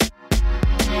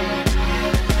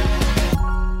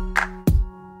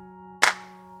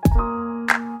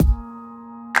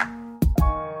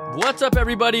What's up,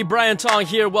 everybody? Brian Tong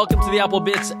here. Welcome to the Apple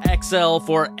Bits XL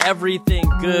for everything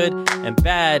good and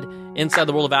bad inside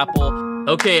the world of Apple.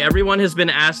 Okay, everyone has been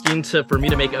asking for me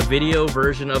to make a video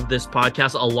version of this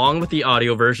podcast along with the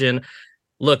audio version.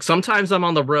 Look, sometimes I'm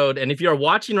on the road, and if you're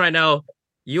watching right now,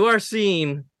 you are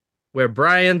seeing where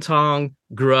Brian Tong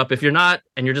grew up. If you're not,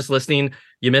 and you're just listening,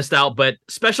 you missed out. But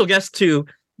special guest to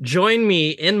join me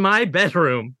in my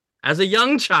bedroom as a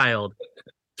young child,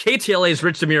 KTLA's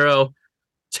Rich DeMuro,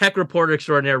 tech reporter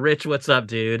extraordinaire. Rich, what's up,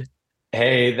 dude?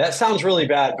 Hey, that sounds really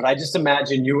bad, but I just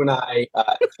imagine you and I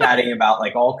chatting about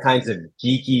like all kinds of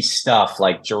geeky stuff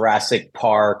like Jurassic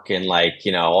Park and like,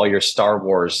 you know, all your Star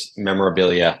Wars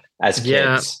memorabilia as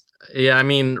kids. Yeah, I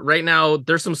mean, right now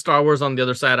there's some Star Wars on the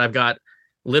other side. I've got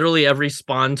literally every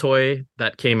Spawn toy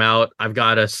that came out. I've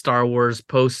got a Star Wars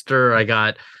poster. I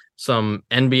got some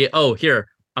NBA. Oh, here,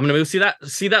 I'm going to move.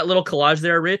 See that little collage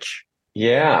there, Rich?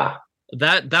 Yeah.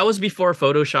 That was before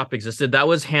Photoshop existed. That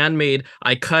was handmade.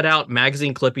 I cut out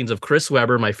magazine clippings of Chris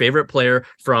Webber, my favorite player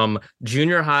from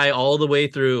junior high all the way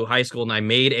through high school, and I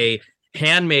made a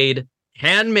handmade.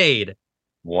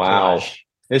 Wow. Collage.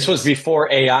 This was before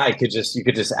AI you could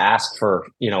just ask for,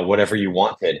 you know, whatever you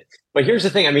wanted. But here's the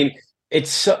thing. I mean,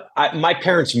 my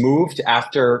parents moved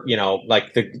after, you know,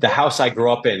 like the house I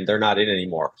grew up in, they're not in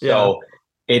anymore. So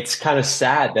it's kind of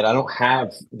sad that I don't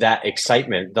have that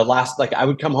excitement. I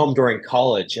would come home during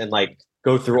college and like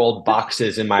go through old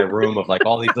boxes in my room of like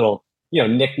all these little, you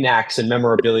know, knickknacks and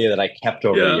memorabilia that I kept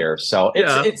over the years. So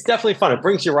it's definitely fun. It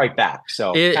brings you right back.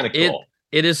 So kind of cool.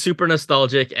 It is super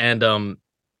nostalgic, and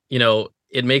you know,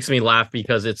 it makes me laugh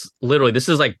because it's literally, this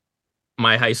is like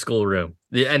my high school room,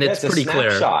 and it's pretty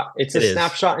clear. It's a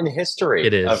snapshot in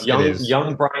history of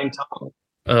young Brian Tong.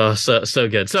 Oh, so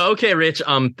good. So, okay, Rich,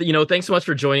 you know, thanks so much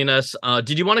for joining us.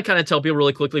 Did you want to kind of tell people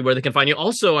really quickly where they can find you?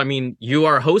 Also, I mean, you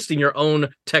are hosting your own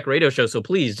tech radio show, so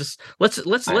please just let's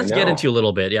get into a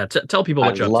little bit. Yeah, tell people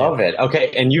what you're up to. I love it.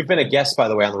 Okay, and you've been a guest, by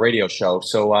the way, on the radio show.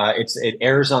 So it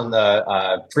airs on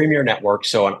the Premier Network.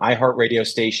 So on iHeartRadio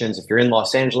stations, if you're in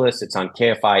Los Angeles, it's on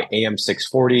KFI AM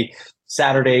 640.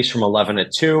 Saturdays from 11 to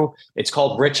 2. It's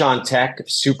called Rich on Tech,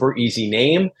 super easy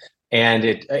name. And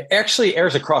it actually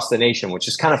airs across the nation, which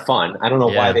is kind of fun. I don't know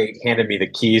why they handed me the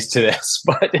keys to this,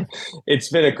 but it's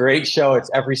been a great show. It's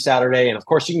every Saturday. And of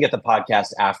course, you can get the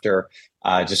podcast after.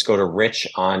 Just go to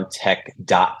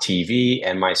richontech.tv.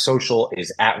 And my social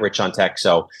is @richontech.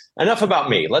 So enough about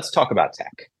me. Let's talk about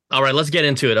tech. All right, let's get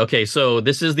into it. Okay, so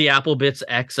this is the Apple Bits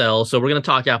XL. So we're going to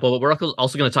talk Apple, but we're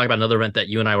also going to talk about another event that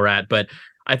you and I were at. But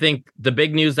I think the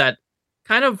big news that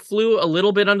kind of flew a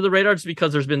little bit under the radar just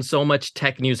because there's been so much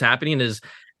tech news happening is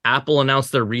Apple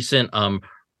announced their recent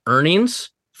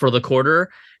earnings for the quarter.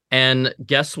 And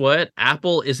guess what?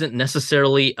 Apple isn't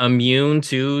necessarily immune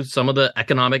to some of the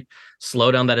economic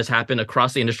slowdown that has happened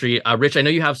across the industry. Rich, I know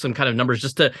you have some kind of numbers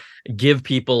just to give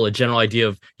people a general idea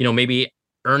of, you know, maybe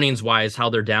earnings wise,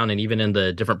 how they're down and even in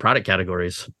the different product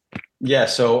categories. Yeah.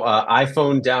 So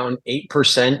iPhone down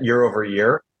 8% year over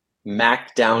year.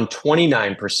 Mac down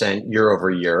 29% year over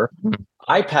year,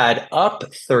 iPad up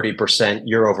 30%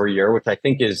 year over year, which I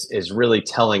think is really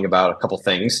telling about a couple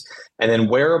things. And then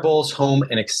wearables, home,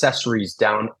 and accessories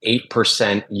down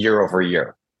 8% year over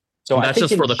year. So that's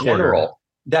just for the quarter.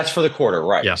 That's for the quarter,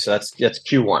 right? Yeah. So that's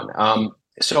Q1.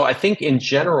 So I think in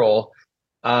general,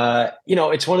 you know,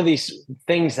 it's one of these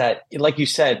things that, like you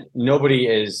said, nobody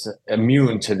is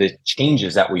immune to the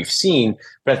changes that we've seen.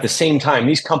 But at the same time,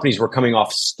 these companies were coming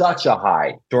off such a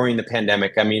high during the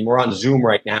pandemic. I mean, we're on Zoom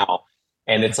right now,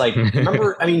 and it's like,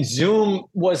 remember, I mean, Zoom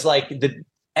was like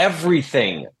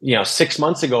everything, you know, 6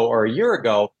 months ago or a year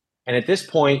ago. And at this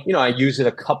point, you know, I use it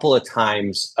a couple of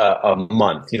times a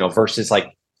month, you know, versus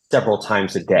like several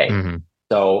times a day. Mm-hmm.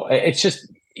 So it's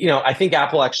just, you know, I think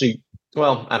Apple actually,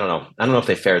 well, I don't know. I don't know if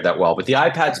they fared that well, but the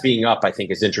iPads being up, I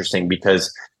think, is interesting because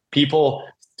people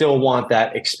still want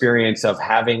that experience of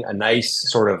having a nice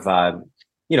sort of,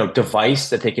 you know, device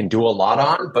that they can do a lot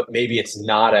on, but maybe it's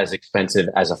not as expensive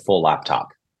as a full laptop.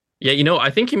 Yeah, you know, I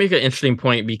think you make an interesting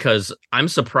point because I'm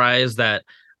surprised that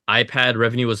iPad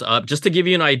revenue was up. Just to give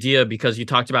you an idea, because you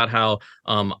talked about how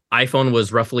iPhone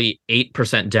was roughly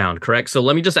 8% down, correct? So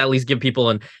let me just at least give people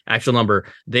an actual number.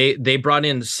 They brought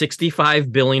in $65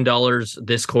 billion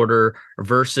this quarter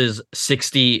versus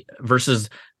the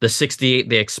 68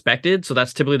 they expected. So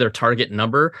that's typically their target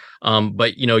number.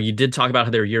 But you know, you did talk about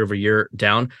how they're year over year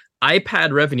down.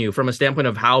 iPad revenue, from a standpoint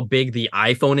of how big the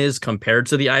iPhone is compared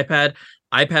to the iPad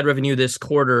revenue this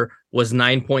quarter was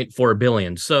 $9.4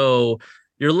 billion. So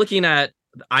you're looking at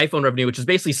iPhone revenue, which is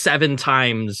basically 7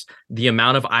 times the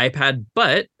amount of iPad.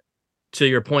 But to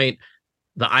your point,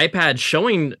 the iPad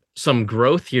showing some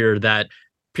growth here that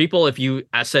people, if you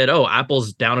said, oh,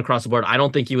 Apple's down across the board, I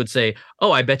don't think you would say,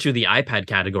 oh, I bet you the iPad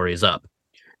category is up.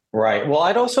 Right. Well,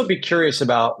 I'd also be curious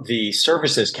about the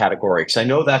services category, because I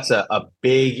know that's a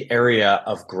big area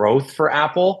of growth for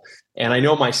Apple. And I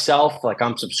know myself, like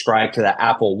I'm subscribed to the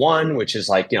Apple One, which is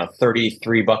like,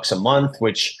 $33 a month,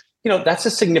 which, that's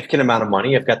a significant amount of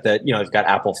money. I've got I've got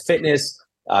Apple Fitness.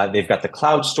 They've got the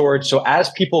cloud storage. So as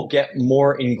people get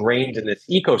more ingrained in this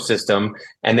ecosystem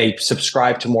and they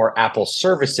subscribe to more Apple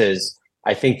services,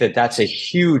 I think that that's a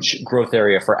huge growth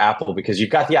area for Apple, because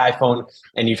you've got the iPhone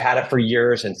and you've had it for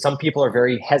years. And some people are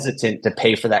very hesitant to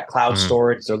pay for that cloud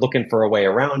storage. They're looking for a way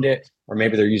around it, or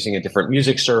maybe they're using a different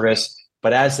music service.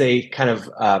 But as they kind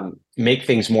of make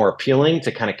things more appealing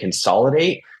to kind of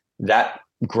consolidate, that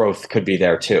growth could be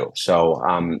there too. So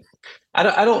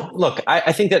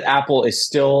I think that Apple is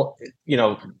still,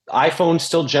 iPhone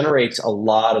still generates a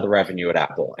lot of the revenue at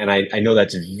Apple. And I know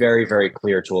that's very, very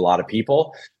clear to a lot of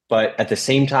people. But at the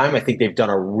same time, I think they've done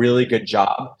a really good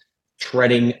job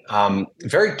treading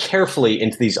very carefully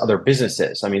into these other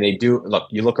businesses. I mean, they do. Look,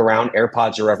 you look around,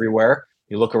 AirPods are everywhere.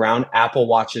 You look around, Apple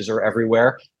Watches are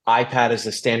everywhere. iPad is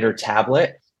a standard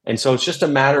tablet. And so it's just a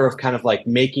matter of kind of like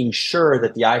making sure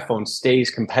that the iPhone stays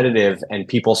competitive and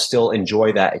people still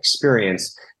enjoy that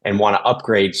experience and want to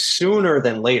upgrade sooner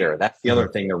than later. That's the other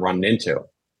thing they're running into.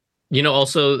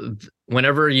 Also,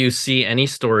 whenever you see any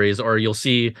stories, or you'll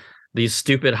see these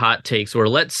stupid hot takes where,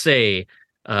 let's say,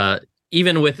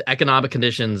 even with economic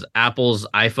conditions, Apple's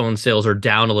iPhone sales are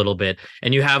down a little bit,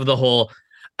 and you have the whole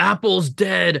Apple's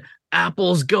dead,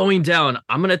 Apple's going down.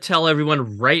 I'm going to tell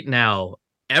everyone right now,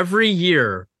 every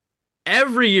year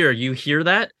you hear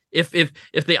that. If the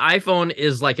iPhone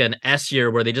is like an S year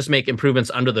where they just make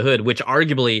improvements under the hood, which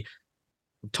arguably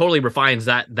totally refines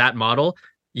that model,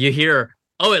 you hear,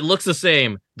 oh, it looks the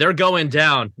same, they're going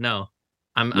down. No.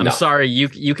 I'm sorry.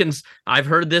 You can. I've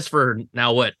heard this for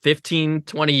now, 15,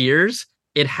 20 years.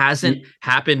 It hasn't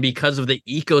happened because of the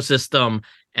ecosystem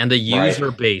and the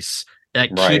user base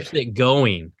that keeps it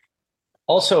going.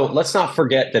 Also, let's not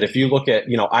forget that if you look at,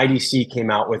 IDC came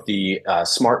out with the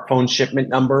smartphone shipment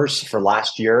numbers for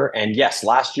last year. And yes,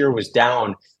 last year was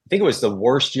down. I think it was the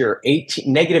worst year,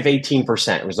 negative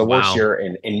 18%. It was the worst year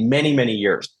in many, many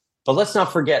years. But let's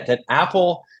not forget that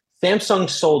Samsung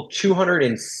sold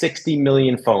 260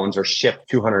 million phones, or shipped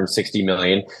 260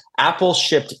 million. Apple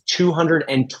shipped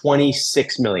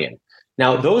 226 million.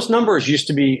 Now, those numbers used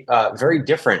to be very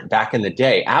different back in the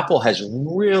day. Apple has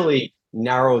really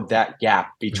narrowed that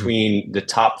gap between the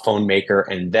top phone maker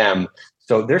and them.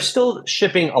 So they're still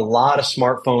shipping a lot of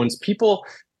smartphones. People,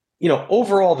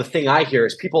 overall, the thing I hear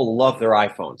is people love their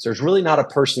iPhones. There's really not a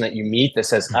person that you meet that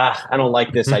says, I don't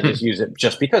like this, I just use it,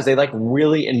 just because they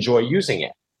really enjoy using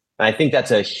it. And I think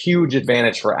that's a huge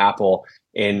advantage for Apple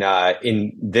in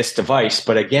this device.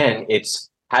 But again, it's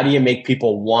how do you make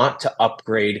people want to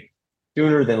upgrade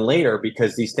sooner than later?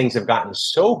 Because these things have gotten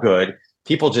so good,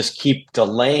 people just keep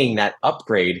delaying that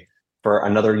upgrade for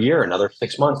another year, another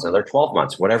 6 months, another 12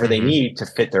 months, whatever they need to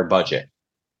fit their budget.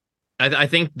 I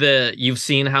think you've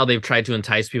seen how they've tried to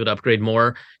entice people to upgrade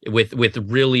more with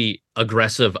really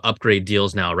aggressive upgrade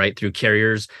deals now, right? Through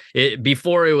carriers.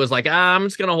 Before it was like, I'm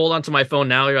just going to hold on to my phone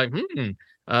now. You're like,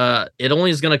 it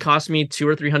only is going to cost me $200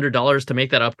 or $300 to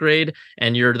make that upgrade.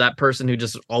 And you're that person who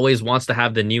just always wants to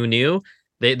have the new.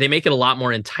 They make it a lot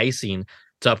more enticing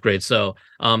to upgrade. So,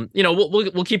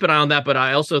 we'll keep an eye on that. But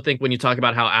I also think when you talk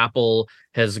about how Apple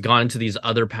has gone into these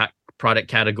other product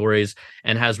categories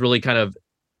and has really kind of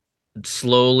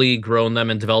slowly grown them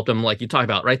and developed them, like you talk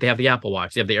about, right? They have the Apple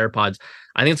Watch, they have the AirPods.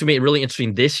 I think it's gonna be really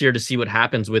interesting this year to see what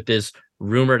happens with this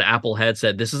rumored Apple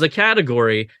headset. This is a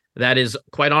category that is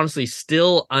quite honestly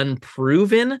still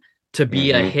unproven to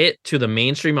be a hit to the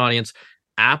mainstream audience.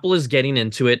 Apple is getting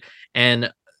into it, and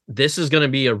this is going to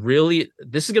be really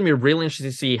interesting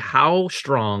to see how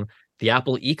strong the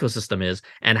Apple ecosystem is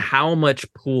and how much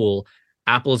pull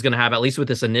Apple is going to have, at least with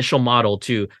this initial model,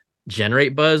 to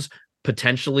generate buzz,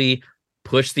 potentially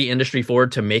push the industry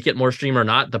forward to make it more stream or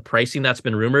not. The pricing that's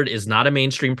been rumored is not a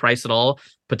mainstream price at all,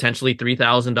 potentially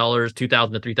 $3,000, $2,000 to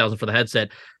 $3,000 for the headset.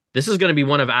 This is going to be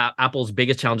one of Apple's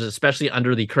biggest challenges, especially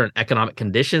under the current economic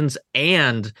conditions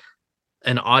and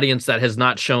an audience that has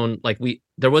not shown,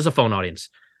 there was a phone audience.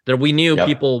 We knew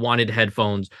people wanted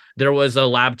headphones. There was a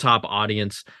laptop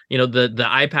audience. The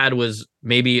iPad was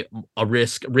maybe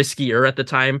riskier at the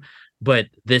time, but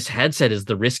this headset is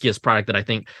the riskiest product that I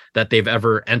think that they've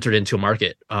ever entered into a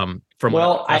market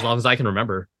as long as I can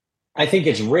remember. I think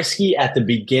it's risky at the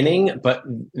beginning, but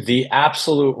the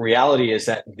absolute reality is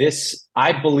that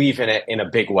I believe in it in a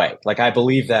big way. Like I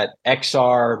believe that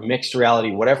XR, mixed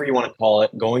reality, whatever you want to call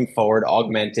it, going forward,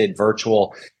 augmented,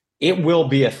 virtual, it will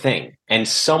be a thing and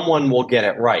someone will get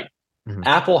it right. Mm-hmm.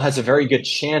 Apple has a very good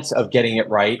chance of getting it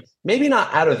right. Maybe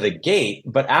not out of the gate,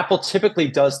 but Apple typically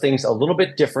does things a little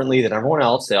bit differently than everyone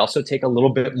else. They also take a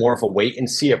little bit more of a wait and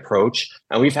see approach.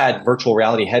 And we've had virtual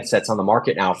reality headsets on the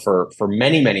market now for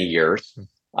many, many years.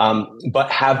 But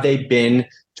have they been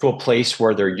to a place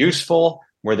where they're useful,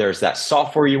 where there's that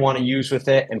software you want to use with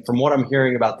it? And from what I'm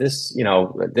hearing about this,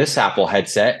 this Apple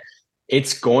headset,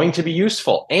 it's going to be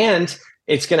useful. And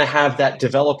it's going to have that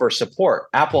developer support.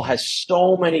 Apple has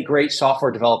so many great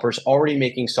software developers already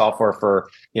making software for,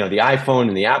 the iPhone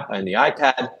and the app and the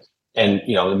iPad and,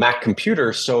 the Mac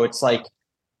computers. So it's like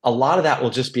a lot of that will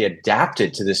just be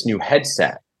adapted to this new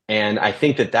headset. And I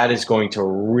think that is going to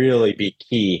really be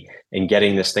key in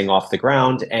getting this thing off the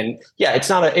ground. And yeah, it's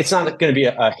not going to be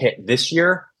a hit this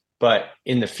year, but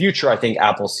in the future, I think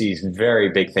Apple sees very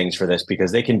big things for this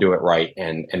because they can do it right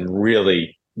and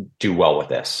really do well with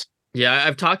this. Yeah,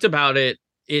 I've talked about it.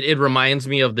 It reminds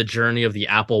me of the journey of the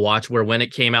Apple Watch, where when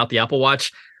it came out, the Apple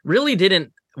Watch really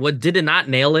did not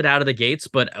nail it out of the gates,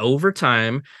 but over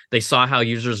time, they saw how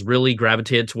users really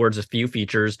gravitated towards a few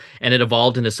features, and it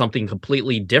evolved into something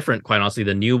completely different. Quite honestly,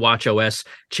 the new Watch OS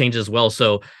changed as well.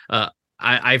 So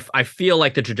I feel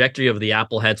like the trajectory of the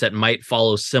Apple headset might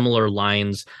follow similar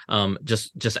lines,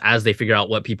 just as they figure out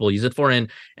what people use it for, and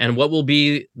what will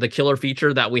be the killer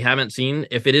feature that we haven't seen.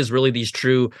 If it is really these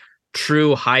true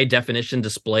high definition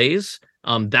displays,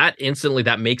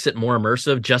 that makes it more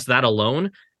immersive. Just that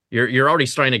alone, you're already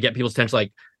starting to get people's attention.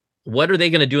 Like, what are they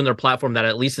going to do in their platform that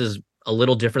at least is a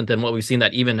little different than what we've seen,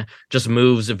 that even just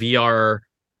moves VR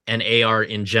and AR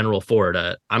in general forward?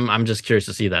 I'm just curious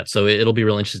to see that. So it'll be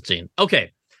real interesting.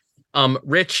 Okay.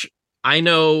 Rich, I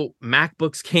know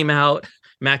MacBooks came out,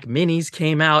 Mac Minis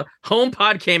came out,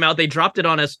 HomePod came out. They dropped it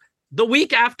on us the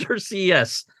week after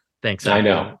CES. Thanks. I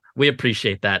know. We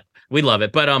appreciate that. We love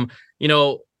it. But,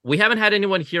 we haven't had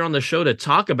anyone here on the show to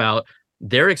talk about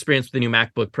their experience with the new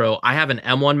MacBook Pro. I have an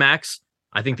M1 Max.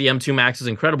 I think the M2 Max is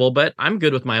incredible, but I'm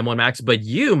good with my M1 Max. But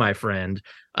you, my friend,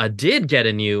 did get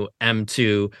a new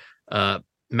M2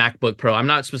 MacBook Pro. I'm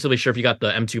not specifically sure if you got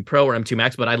the M2 Pro or M2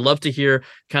 Max, but I'd love to hear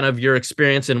kind of your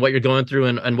experience and what you're going through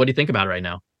and what do you think about it right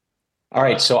now? All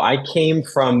right, so I came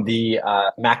from the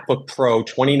MacBook Pro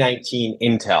 2019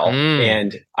 Intel,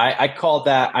 and I called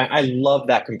that, I love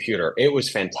that computer. It was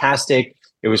fantastic.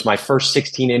 It was my first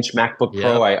 16-inch MacBook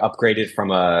Pro. I upgraded from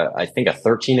I think a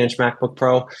 13-inch MacBook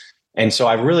Pro. And so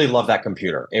I really love that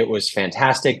computer. It was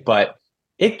fantastic, but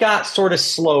it got sort of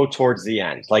slow towards the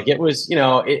end. Like it was,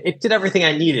 it did everything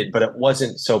I needed, but it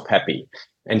wasn't so peppy.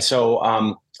 And so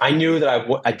I knew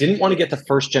that I didn't want to get the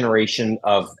first generation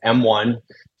of M1.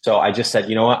 So I just said,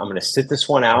 you know what, I'm going to sit this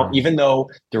one out. Even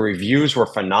though the reviews were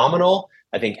phenomenal,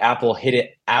 I think Apple hit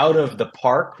it out of the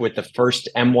park with the first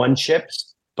M1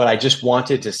 chips, but I just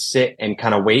wanted to sit and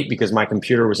kind of wait because my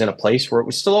computer was in a place where it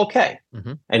was still okay.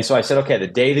 Mm-hmm. And so I said, okay, the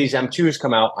day these M2s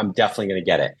come out, I'm definitely going to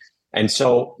get it. And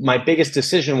so my biggest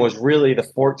decision was really the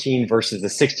 14 versus the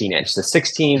 16 inch. The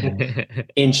 16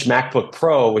 inch MacBook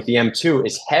Pro with the M2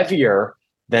 is heavier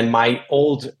than my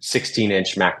old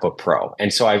 16-inch MacBook Pro.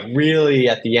 And so I really,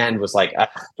 at the end, was like,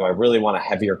 do I really want a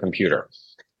heavier computer?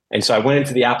 And so I went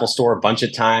into the Apple Store a bunch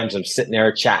of times. I'm sitting there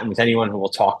chatting with anyone who will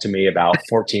talk to me about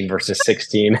 14 versus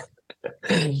 16.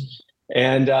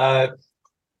 And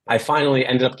I finally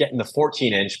ended up getting the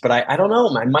 14-inch, but I don't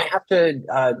know. I might have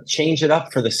to change it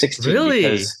up for the 16. Really?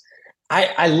 Because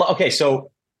okay,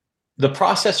 so the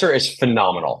processor is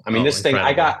phenomenal. I mean, this thing,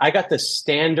 incredible. I got the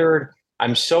standard.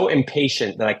 I'm so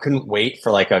impatient that I couldn't wait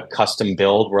for like a custom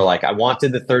build where like I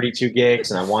wanted the 32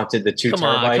 gigs and I wanted the 2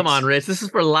 terabytes. Come on, Rich. This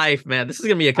is for life, man. This is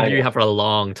going to be a computer you have for a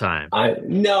long time.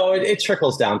 No, it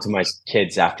trickles down to my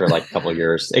kids after like a couple of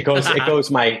years. It goes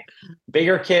my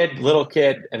bigger kid, little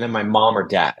kid, and then my mom or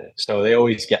dad. So they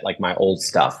always get like my old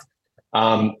stuff.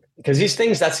 Because these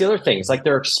things, that's the other thing. It's like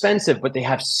they're expensive, but they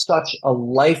have such a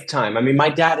lifetime. I mean, my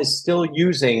dad is still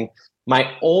using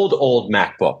my old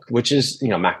MacBook, which is,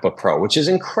 MacBook Pro, which is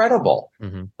incredible.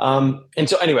 Mm-hmm. And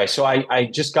so anyway, so I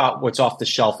just got what's off the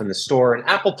shelf in the store, and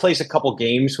Apple plays a couple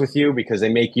games with you because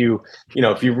they make you,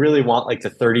 if you really want like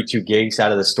the 32 gigs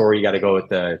out of the store, you got to go with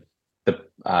the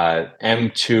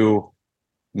M2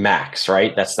 Max,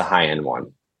 right? That's the high end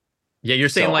one. Yeah. You're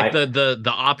saying so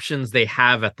the options they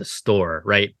have at the store,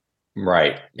 right?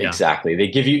 Right. Yeah. Exactly. They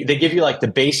give you like the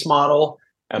base model,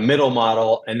 a middle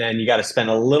model, and then you got to spend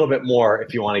a little bit more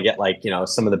if you want to get like,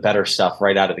 some of the better stuff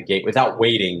right out of the gate without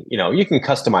waiting. You can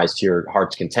customize to your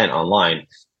heart's content online.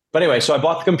 But anyway, so I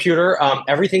bought the computer.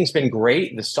 Everything's been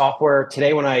great. The software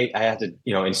today, when I had to,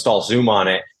 install Zoom on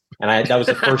it, and that was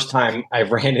the first time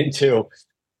I've ran into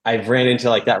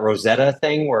like that Rosetta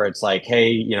thing where it's like,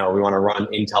 hey, we want to run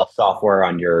Intel software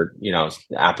on your,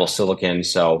 Apple Silicon.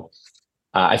 So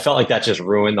I felt like that just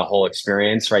ruined the whole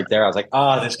experience right there. I was like,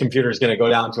 this computer is going to go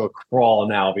down to a crawl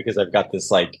now because I've got this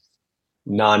like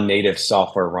non-native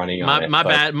software running on it.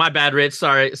 My bad, Rich.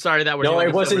 Sorry that was. No,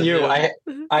 it wasn't you. I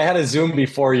had a Zoom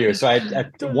before you, so I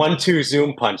had 1-2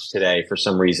 Zoom punch today for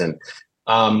some reason.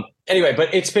 Anyway,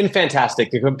 but it's been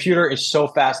fantastic. The computer is so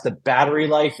fast. The battery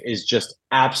life is just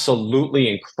absolutely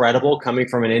incredible coming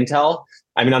from an Intel.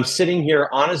 I mean, I'm sitting here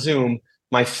on a Zoom.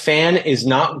 My fan is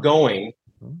not going.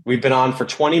 We've been on for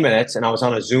 20 minutes, and I was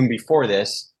on a Zoom before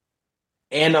this,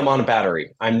 and I'm on a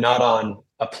battery. I'm not on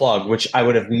a plug, which I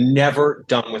would have never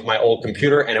done with my old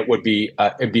computer, and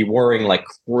it'd be whirring like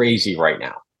crazy right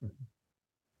now.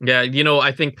 Yeah,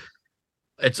 I think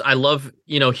I love,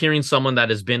 hearing someone that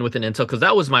has been with an Intel, because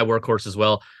that was my workhorse as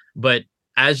well. But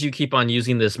as you keep on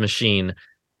using this machine,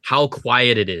 how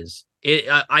quiet it is.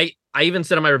 I even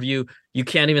said in my review, you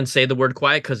can't even say the word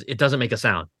quiet because it doesn't make a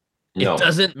sound. No. It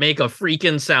doesn't make a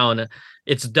freaking sound.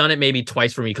 It's done it maybe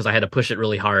twice for me because I had to push it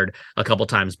really hard a couple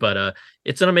times, but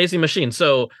it's an amazing machine.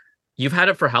 So you've had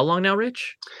it for how long now,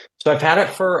 Rich? So I've had it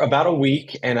for about a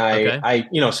week, and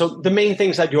so the main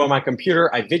things I do on my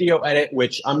computer, I video edit,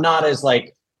 which I'm not as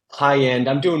like high end.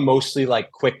 I'm doing mostly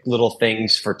like quick little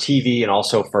things for TV and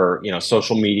also for,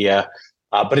 social media.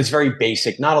 But it's very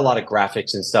basic, not a lot of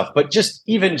graphics and stuff, but just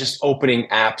opening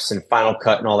apps and Final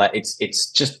Cut and all that.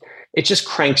 It just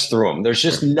cranks through them. There's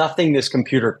just nothing this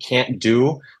computer can't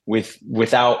do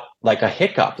without like a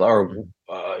hiccup or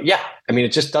I mean,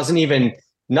 it just doesn't even,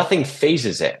 nothing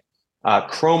phases it.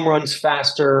 Chrome runs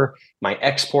faster. My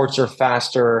exports are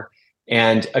faster.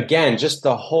 And again, just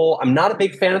I'm not a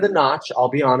big fan of the notch. I'll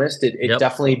be honest. It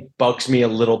definitely bugs me a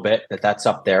little bit that's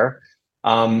up there.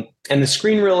 And the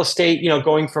screen real estate,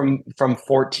 going from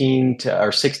 14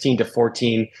 or 16 to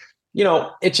 14,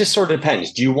 it just sort of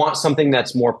depends. Do you want something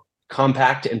that's more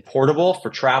compact and portable for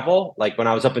travel? Like when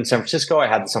I was up in San Francisco, I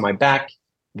had this on my back,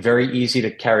 very easy to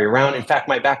carry around. In fact,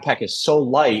 my backpack is so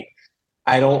light,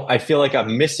 I feel like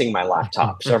I'm missing my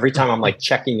laptop. So every time I'm like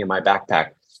checking in my backpack,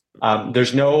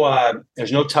 there's no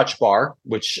touch bar,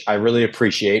 which I really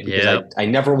appreciate because I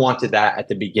never wanted that at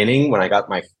the beginning when I got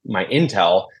my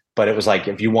Intel, but it was like,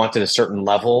 if you wanted a certain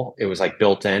level, it was like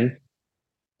built in.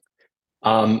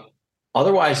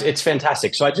 Otherwise, it's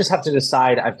fantastic. So I just have to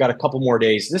decide. I've got a couple more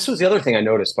days. This was the other thing I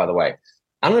noticed, by the way.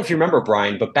 I don't know if you remember,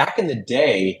 Brian, but back in the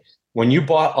day, when you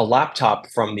bought a laptop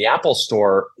from the Apple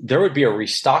store, there would be a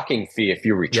restocking fee if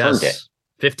you returned it.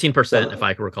 15%, if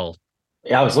I can recall.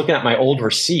 Yeah, I was looking at my old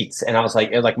receipts, and I was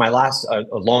like my last, a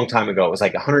long time ago, it was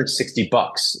like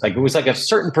 $160. Like it was like a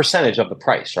certain percentage of the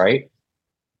price, right?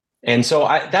 And so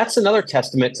that's another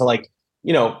testament to like,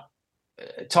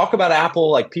 talk about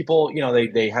Apple, like people,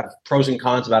 they have pros and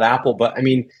cons about Apple, but I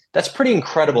mean, that's pretty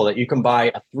incredible that you can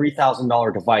buy a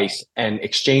 $3,000 device and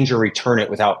exchange or return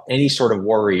it without any sort of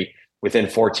worry within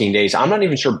 14 days. I'm not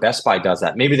even sure Best Buy does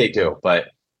that. Maybe they do, but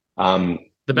the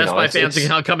Best Buy fans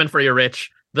are coming for you,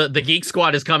 Rich. The Geek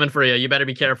Squad is coming for you. You better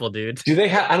be careful, dude. Do they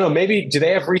have, I don't know, maybe, do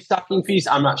they have restocking fees?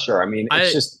 I'm not sure. I mean,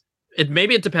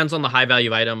 maybe it depends on the high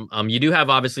value item. You do have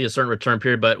obviously a certain return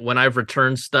period, but when I've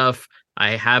returned stuff,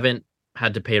 I haven't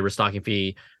had to pay a restocking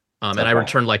fee. And I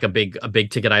returned like a big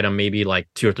ticket item maybe like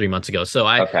 2 or 3 months ago. So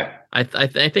I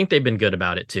think they've been good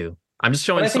about it too. I'm just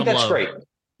showing. But I think that's love. Great.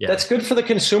 Yeah. That's good for the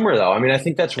consumer though. I mean, I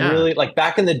think that's really like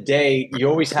back in the day, you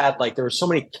always had like, there were so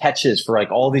many catches for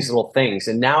like all these little things.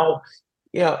 And now,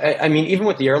 I mean, even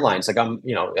with the airlines, like I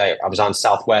was on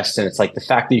Southwest, and it's like the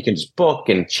fact that you can just book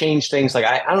and change things. Like,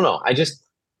 I don't know.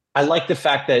 I like the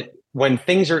fact that when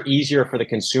things are easier for the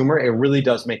consumer, it really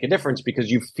does make a difference because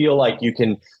you feel like you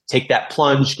can take that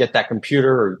plunge, get that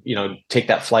computer, or, take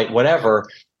that flight, whatever,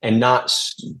 and not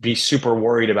be super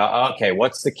worried about, okay,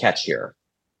 what's the catch here?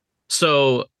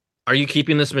 So are you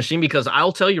keeping this machine? Because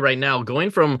I'll tell you right now, going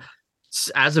from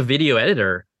as a video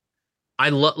editor,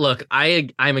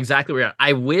 I'm exactly where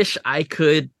I wish I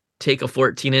could take a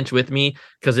 14-inch with me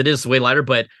because it is way lighter,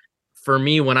 but for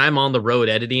me, when I'm on the road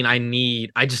editing,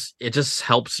 it just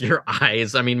helps your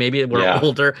eyes. I mean, maybe we're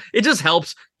older. It just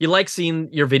helps. You like seeing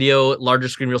your video, larger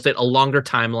screen real estate, a longer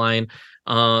timeline.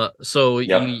 So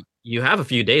you have a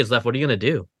few days left. What are you going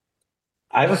to do?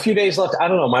 I have a few days left. I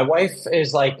don't know. My wife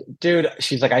is like, dude,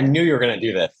 she's like, I knew you were going to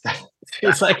do this.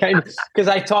 It's like because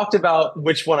I talked about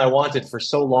which one I wanted for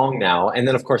so long now, and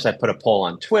then of course I put a poll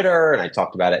on Twitter and I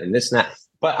talked about it and this and that.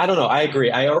 But I don't know. I agree.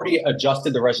 I already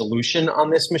adjusted the resolution on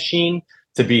this machine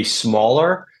to be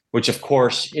smaller, which of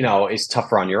course is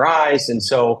tougher on your eyes, and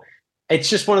so it's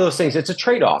just one of those things. It's a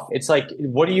trade-off. It's like,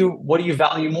 what do you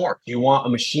value more? Do you want a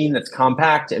machine that's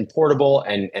compact and portable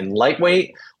and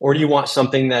lightweight, or do you want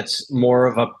something that's more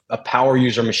of a power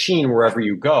user machine wherever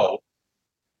you go?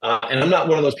 And I'm not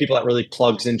one of those people that really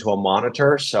plugs into a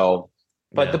monitor. So,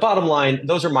 but the bottom line,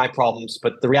 those are my problems.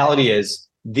 But the reality is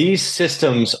these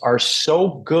systems are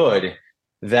so good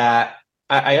that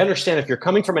I understand if you're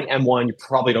coming from an M1, you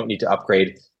probably don't need to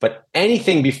upgrade. But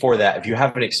anything before that, if you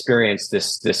haven't experienced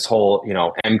this whole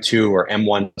M2 or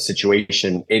M1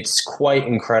 situation, it's quite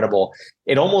incredible.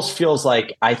 It almost feels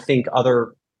like I think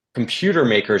other computer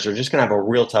makers are just going to have a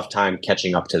real tough time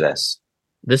catching up to this.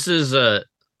 This is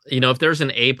if there's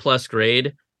an A+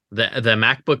 grade, the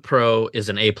MacBook Pro is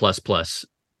an A++.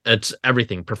 It's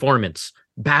everything, performance,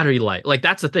 battery life. Like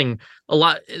that's the thing. A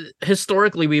lot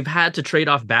historically, we've had to trade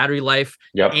off battery life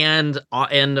and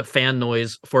fan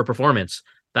noise for performance.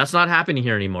 That's not happening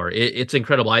here anymore. It's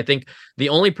incredible. I think the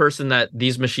only person that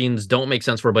these machines don't make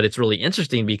sense for, but it's really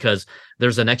interesting because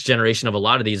there's a next generation of a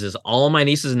lot of these, is all my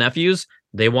nieces and nephews,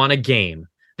 they want a game.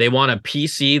 They want a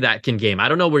PC that can game. I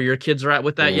don't know where your kids are at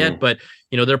with that yet, but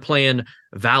they're playing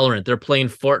Valorant, they're playing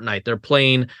Fortnite, they're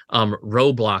playing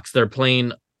Roblox, they're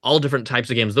playing all different types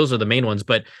of games. Those are the main ones,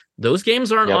 but those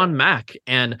games aren't on Mac.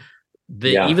 And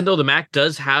even though the Mac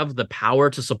does have the power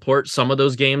to support some of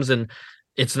those games, and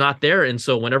it's not there. And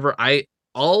so whenever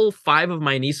all 5 of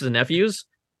my nieces and nephews,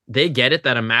 they get it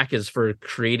that a Mac is for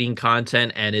creating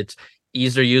content and it's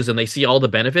easier to use and they see all the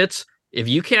benefits. If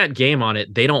you can't game on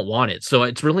it, they don't want it. So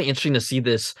it's really interesting to see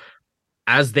this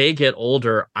as they get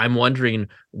older. I'm wondering,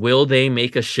 will they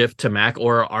make a shift to Mac,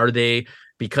 or are they,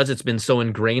 because it's been so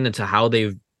ingrained into how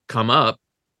they've come up,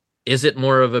 is it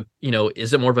more of a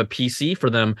PC for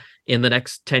them in the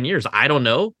next 10 years? I don't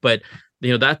know, but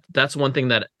that's one thing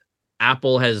that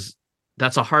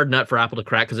that's a hard nut for Apple to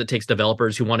crack, because it takes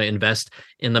developers who want to invest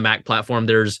in the Mac platform.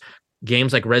 There's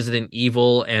games like Resident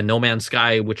Evil and No Man's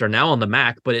Sky, which are now on the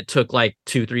Mac, but it took like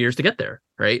 2-3 years to get there,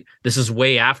 right? This is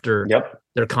way after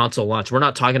their console launch. We're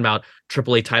not talking about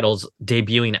AAA titles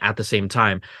debuting at the same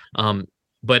time.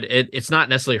 But it's not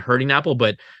necessarily hurting Apple,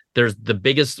 but there's the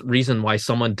biggest reason why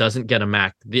someone doesn't get a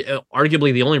Mac.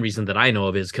 Arguably the only reason that I know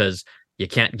of is because you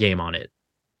can't game on it.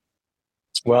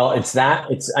 Well,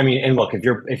 and look,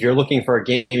 if you're looking for a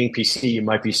gaming PC, you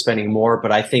might be spending more,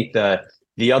 but I think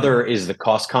the other is the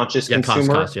cost conscious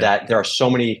consumer. That there are so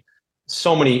many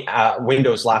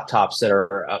Windows laptops that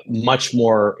are much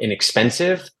more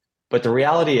inexpensive. But the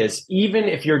reality is, even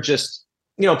if you're just,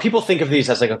 people think of these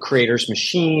as like a creator's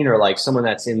machine or like someone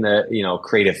that's in the,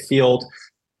 creative field.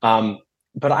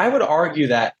 But I would argue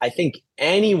that I think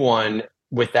anyone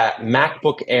with that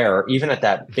MacBook Air, even at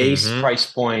that base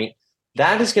price point,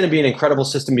 that is going to be an incredible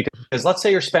system, because let's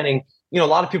say you're spending, a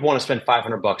lot of people want to spend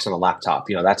 $500 on a laptop.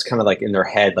 That's kind of like in their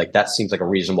head, like that seems like a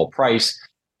reasonable price.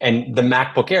 And the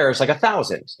MacBook Air is like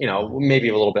 $1,000, maybe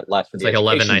a little bit less for the like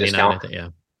 $1199. Yeah.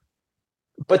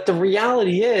 But the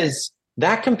reality is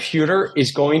that computer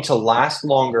is going to last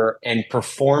longer and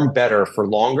perform better for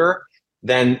longer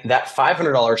than that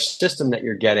 $500 system that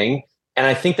you're getting. And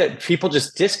I think that people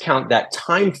just discount that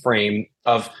time frame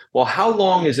of, well, how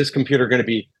long is this computer going to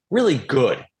be really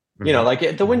good?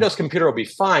 Like the Windows computer will be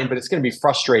fine, but it's going to be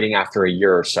frustrating after a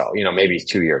year or so, maybe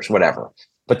 2 years, whatever.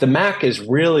 But the Mac is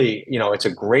really, it's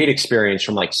a great experience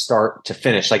from like start to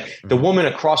finish. Like the woman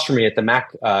across from me at the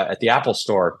Mac, at the Apple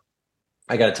store,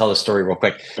 I got to tell this story real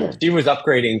quick. She was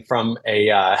upgrading from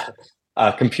a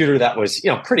computer that was,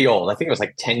 pretty old. I think it was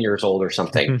like 10 years old or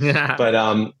something. But,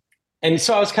 and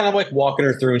so I was kind of like walking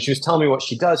her through, and she was telling me what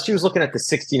she does. She was looking at the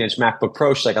 16-inch MacBook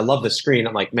Pro. She's like, I love the screen.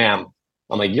 I'm like, ma'am,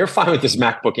 you're fine with this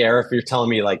MacBook Air if you're telling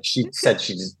me, like, she said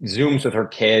she Zooms with her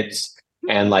kids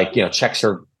and like, checks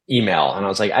her email. And I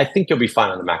was like, I think you'll be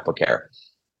fine on the MacBook Air.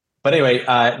 But anyway,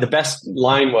 the best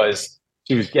line was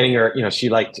she was getting her, she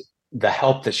liked the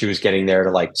help that she was getting there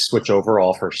to like switch over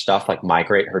all of her stuff, like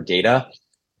migrate her data.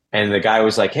 And the guy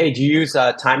was like, hey, do you use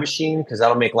Time Machine? Because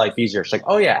that'll make life easier. She's like,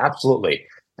 oh yeah, absolutely.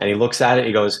 And he looks at it,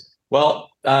 he goes, well,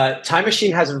 Time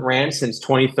Machine hasn't ran since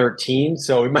 2013,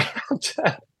 so we might have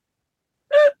to.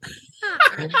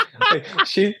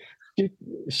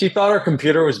 She thought her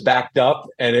computer was backed up,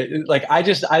 and it like I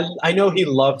know he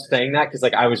loved saying that, because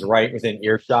like I was right within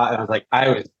earshot, and I was like, I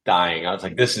was dying. I was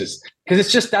like, this is, because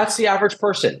it's just, that's the average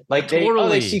person. Like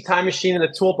they see Time Machine in the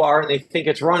toolbar and they think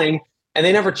it's running, and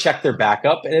they never check their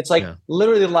backup, and it's like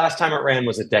literally the last time it ran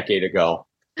was a decade ago.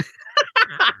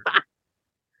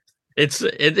 It's so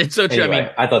true. Anyway, I mean,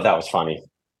 I thought that was funny.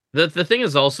 the thing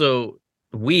is also,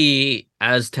 we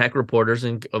as tech reporters,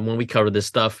 and when we cover this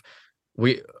stuff,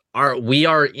 we we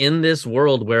are in this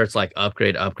world where it's like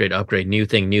upgrade, upgrade, upgrade, new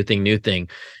thing, new thing, new thing.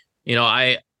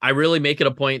 I really make it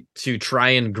a point to try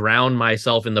and ground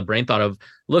myself in the brain thought of,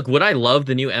 look, would I love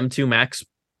the new M2 Max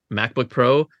MacBook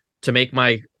Pro to make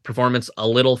my performance a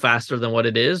little faster than what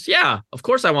it is? Yeah, of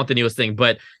course I want the newest thing,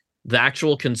 but the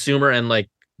actual consumer and like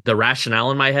the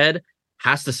rationale in my head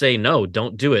has to say no,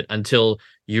 don't do it until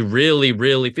you really,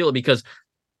 really feel it. Because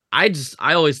I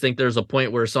always think there's a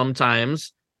point where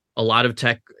sometimes a lot of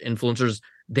tech influencers,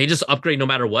 they just upgrade no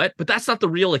matter what, but that's not the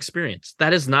real experience.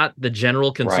 That is not the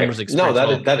general consumer's experience.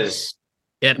 No, that is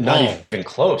at not all. even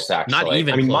close. Actually, Not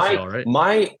even close my at all, right?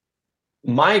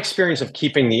 my experience of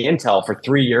keeping the Intel for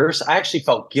 3 years, I actually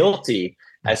felt guilty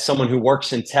as someone who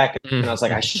works in tech, and I was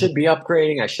like, I should be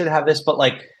upgrading, I should have this, but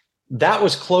like that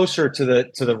was closer to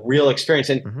the real experience.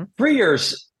 And 3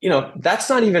 years, that's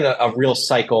not even a real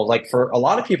cycle. Like for a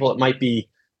lot of people, it might be,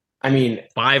 I mean,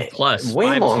 5+,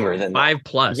 way longer than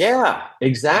 5+. Yeah,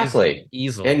 exactly.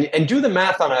 Easily. And do the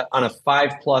math on a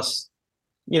 5+.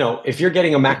 If you're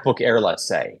getting a MacBook Air, let's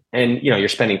say, and you're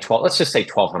spending let's just say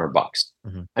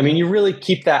 $1,200. I mean, you really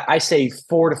keep that. I say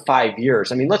 4 to 5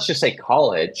 years. I mean, let's just say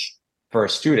college for a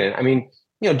student. I mean,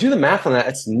 do the math on that.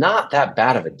 It's not that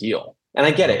bad of a deal. And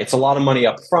I get it. It's a lot of money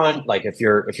up front. Like if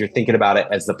you're thinking about it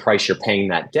as the price you're paying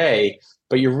that day,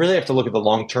 but you really have to look at the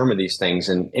long term of these things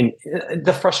and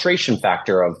the frustration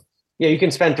factor of, you can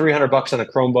spend $300 on a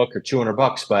Chromebook or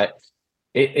 $200, but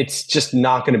it's just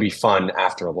not going to be fun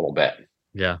after a little bit.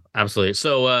 Yeah, absolutely.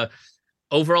 So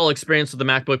overall experience with the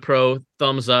MacBook Pro,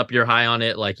 thumbs up, you're high on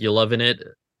it, like you loving it?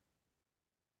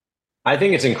 I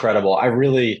think it's incredible.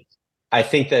 I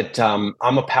think that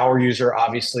I'm a power user,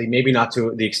 obviously, maybe not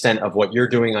to the extent of what you're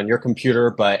doing on your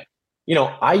computer, but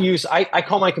I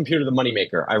call my computer the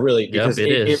moneymaker. I really, because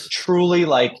it truly,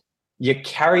 like, you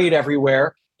carry it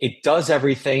everywhere. It does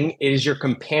everything. It is your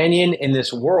companion in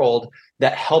this world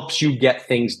that helps you get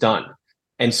things done.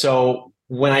 And so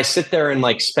when I sit there and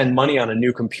like spend money on a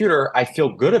new computer, I feel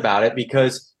good about it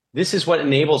because this is what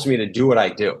enables me to do what I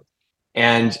do.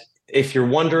 And if you're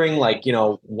wondering, like,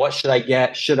 what should I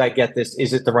get? Should I get this?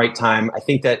 Is it the right time? I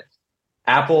think that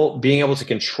Apple being able to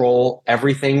control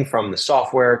everything from the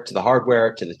software to the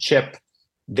hardware to the chip,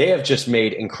 they have just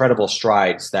made incredible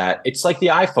strides that it's like the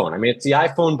iPhone. I mean, it's the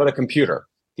iPhone, but a computer.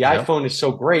 The iPhone is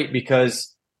so great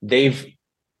because they've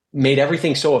made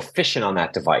everything so efficient on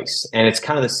that device. And it's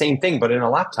kind of the same thing, but in a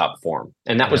laptop form.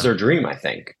 And that was their dream, I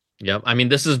think. Yep. I mean,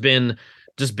 this has been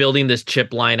just building this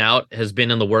chip line out has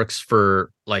been in the works for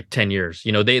like 10 years.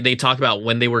 They talk about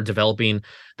when they were developing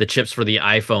the chips for the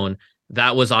iPhone,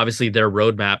 that was obviously their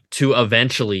roadmap to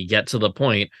eventually get to the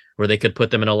point where they could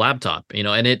put them in a laptop,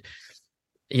 and it,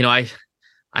 I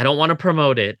don't want to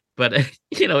promote it, but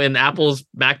in Apple's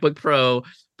MacBook Pro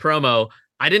promo,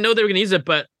 I didn't know they were going to use it,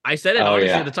 but I said it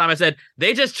honestly at the time. I said,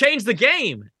 they just changed the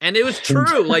game. And it was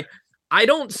true. Like, I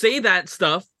don't say that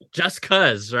stuff just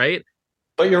cause, right?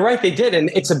 But you're right, they did.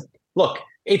 And it's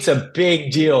a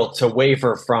big deal to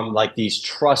waver from like these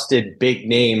trusted big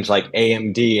names like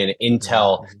AMD and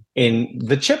Intel in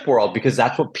the chip world, because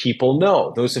that's what people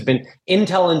know. Those have been,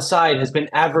 Intel Inside has been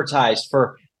advertised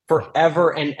for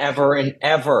forever and ever and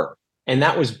ever. And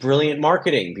that was brilliant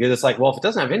marketing, because it's like, well, if it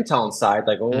doesn't have Intel Inside,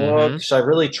 like, should I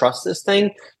really trust this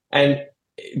thing?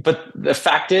 But the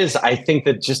fact is, I think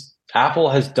that just Apple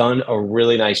has done a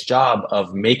really nice job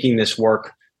of making this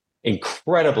work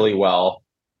incredibly well.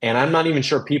 And I'm not even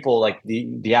sure people, like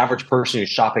the average person who's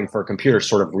shopping for a computer,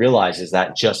 sort of realizes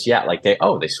that just yet. Like they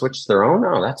switched their own.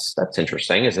 Oh, that's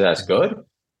interesting. Is it as good?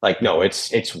 Like, no,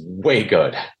 it's way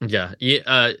good. Yeah.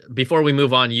 Before we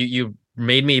move on, you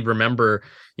made me remember,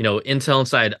 Intel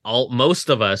Inside. Most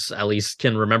of us, at least,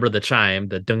 can remember the chime,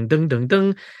 the dung dung dung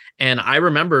dung. And I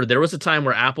remember there was a time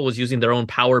where Apple was using their own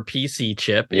PowerPC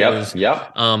chip.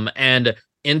 Yep. And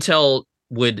Intel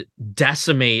would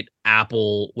decimate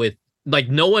Apple with, like,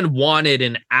 no one wanted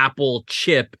an Apple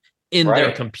chip in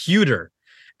their computer.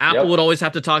 Apple would always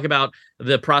have to talk about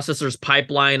the processor's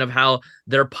pipeline, of how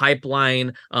their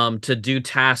pipeline to do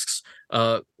tasks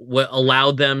what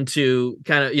allowed them to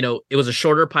kind of, it was a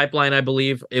shorter pipeline, I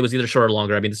believe. It was either shorter or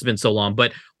longer. I mean, this has been so long,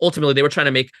 but ultimately they were trying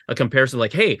to make a comparison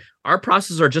like, hey, our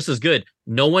processors are just as good.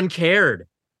 No one cared.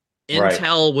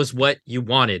 Intel was what you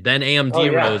wanted. Then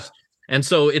AMD rose. And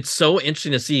so it's so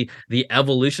interesting to see the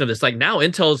evolution of this. Like, now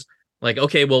Intel's like,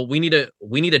 okay, well, we need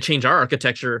to change our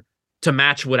architecture to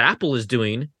match what Apple is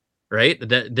doing, right?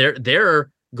 That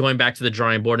they're going back to the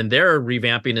drawing board, and they're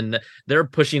revamping and they're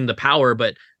pushing the power,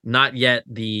 but not yet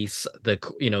the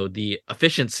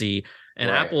efficiency. And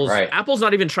Apple's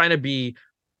not even trying to be.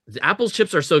 Apple's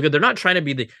chips are so good; they're not trying to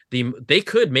be they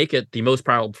could make it the most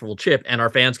powerful chip, and our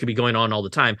fans could be going on all the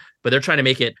time, but they're trying to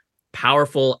make it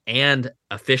powerful and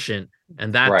efficient,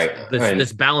 and that's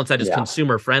this balance that is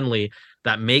consumer friendly,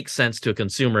 that makes sense to a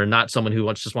consumer, not someone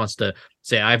who just wants to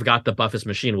say, I've got the buffest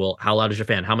machine. Well, how loud is your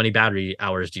fan? How many battery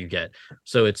hours do you get?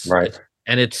 So it's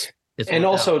and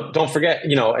also don't forget,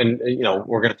 we're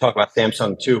going to talk about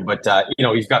Samsung too, but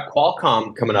you've got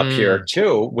Qualcomm coming up here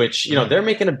too, which, they're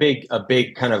making a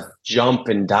big kind of jump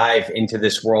and dive into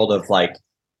this world of like,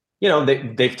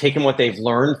 they've taken what they've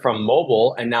learned from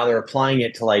mobile and now they're applying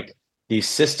it to like these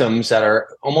systems that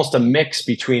are almost a mix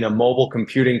between a mobile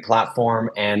computing platform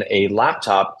and a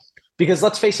laptop. Because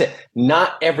let's face it,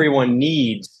 not everyone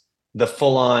needs the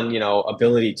full-on,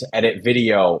 ability to edit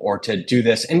video or to do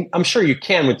this. And I'm sure you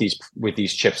can with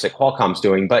these chips that Qualcomm's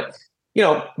doing, but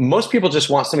most people just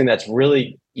want something that's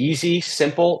really easy,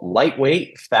 simple,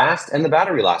 lightweight, fast, and the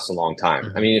battery lasts a long time.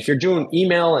 Mm-hmm. I mean, if you're doing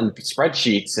email and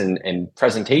spreadsheets and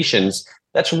presentations,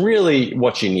 that's really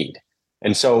what you need.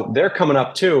 And so they're coming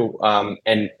up too.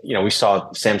 And we saw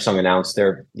Samsung announce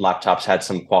their laptops had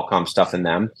some Qualcomm stuff in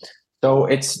them. So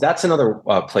that's another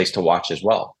place to watch as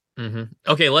well. Mm-hmm.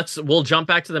 Okay, we'll jump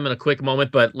back to them in a quick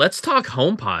moment, but let's talk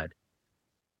HomePod.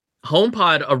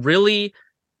 HomePod, a really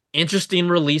interesting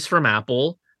release from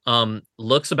Apple.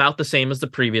 Looks about the same as the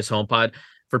previous HomePod.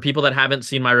 For people that haven't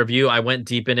seen my review, I went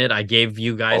deep in it. I gave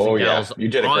you guys and gals you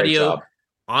did a great job.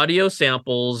 Audio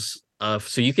samples,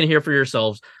 so you can hear for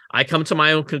yourselves. I come to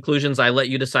my own conclusions. I let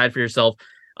you decide for yourself.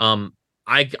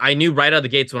 I knew right out of the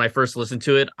gates when I first listened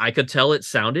to it, I could tell it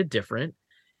sounded different.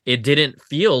 It didn't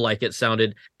feel like it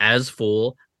sounded as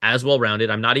full, as well-rounded.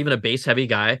 I'm not even a bass-heavy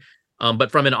guy.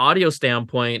 But from an audio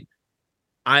standpoint,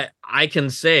 I can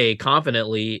say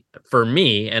confidently, for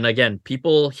me, and again,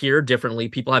 people hear differently.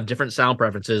 People have different sound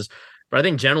preferences. But I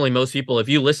think generally most people, if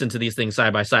you listen to these things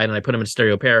side by side and I put them in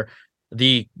stereo pair,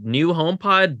 the new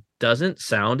HomePod doesn't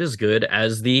sound as good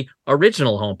as the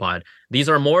original HomePod. These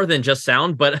are more than just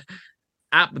sound, but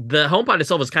the HomePod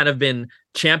itself has kind of been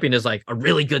championed as like a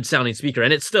really good sounding speaker,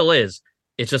 and it still is.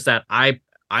 It's just that I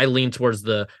lean towards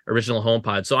the original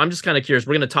HomePod. So I'm just kind of curious.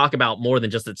 We're going to talk about more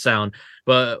than just its sound,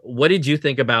 but what did you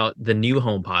think about the new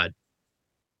HomePod?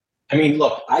 I mean,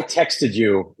 look, I texted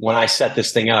you when I set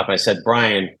this thing up. I said,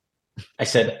 Brian, I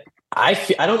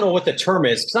don't know what the term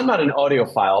is because I'm not an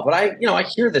audiophile, but I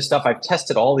hear this stuff. I've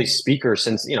tested all these speakers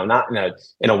since, not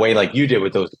in a way like you did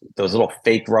with those little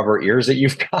fake rubber ears that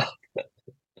you've got.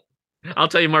 I'll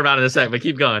tell you more about it in a sec, but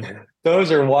keep going.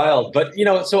 Those are wild. But,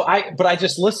 I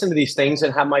just listen to these things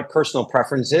and have my personal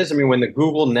preferences. I mean, when the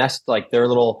Google Nest, like their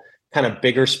little kind of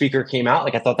bigger speaker came out,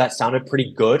 like I thought that sounded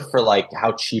pretty good for like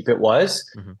how cheap it was.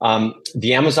 Mm-hmm.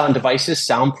 The Amazon devices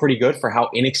sound pretty good for how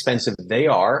inexpensive they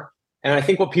are. And I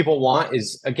think what people want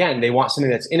is, again, they want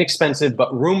something that's inexpensive,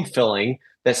 but room filling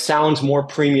that sounds more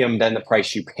premium than the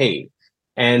price you paid.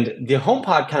 And the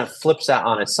HomePod kind of flips that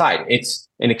on its side. It's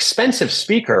an expensive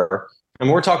speaker, and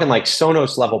we're talking like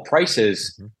Sonos level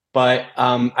prices. Mm-hmm. But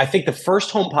I think the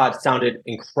first HomePod sounded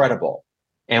incredible.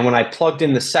 And when I plugged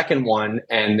in the second one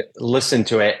and listened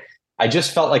to it, I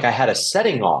just felt like I had a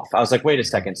setting off. I was like, wait a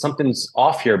second, something's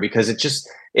off here, because it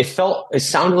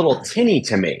sounded a little tinny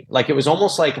to me. Like it was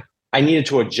almost like I needed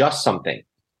to adjust something.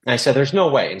 And I said, there's no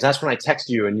way. And that's when I texted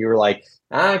you and you were like,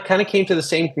 I kind of came to the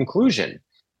same conclusion.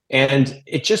 And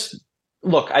it just,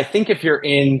 look, I think if you're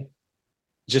in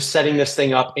just setting this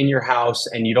thing up in your house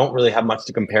and you don't really have much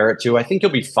to compare it to, I think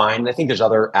you'll be fine. I think there's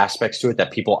other aspects to it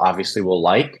that people obviously will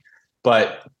like,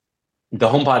 but the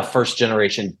HomePod first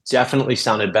generation definitely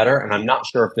sounded better. And I'm not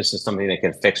sure if this is something they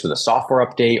can fix with a software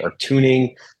update or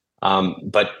tuning.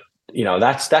 But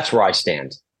that's where I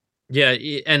stand. Yeah.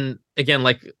 And again,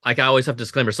 like I always have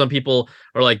disclaimer. Some people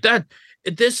are like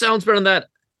this sounds better than that.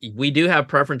 We do have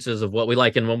preferences of what we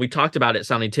like. And when we talked about it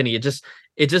sounding tinny, it just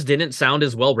didn't sound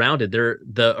as well-rounded.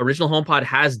 The original HomePod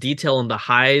has detail in the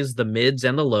highs, the mids,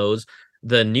 and the lows.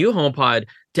 The new HomePod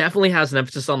definitely has an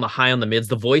emphasis on the high, on the mids.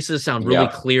 The voices sound really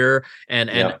clear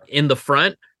and in the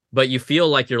front, but you feel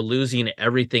like you're losing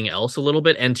everything else a little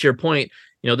bit. And to your point,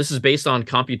 this is based on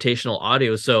computational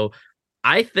audio. So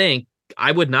I think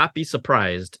I would not be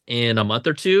surprised in a month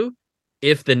or two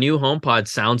if the new HomePod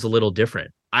sounds a little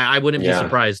different. I wouldn't be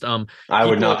surprised. I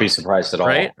would not be surprised at all.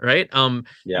 Right.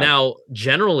 Now,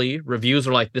 generally, reviews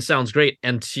are like, this sounds great.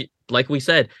 And like we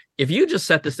said, if you just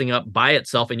set this thing up by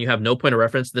itself and you have no point of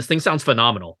reference, this thing sounds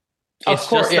phenomenal. Of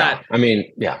course, It's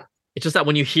just that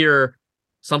when you hear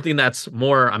something that's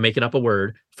more, I'm making up a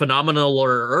word, phenomenal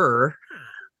or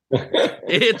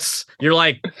you're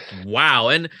like, wow.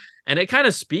 And it kind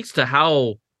of speaks to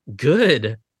how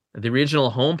good the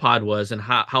original HomePod was and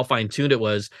how fine-tuned it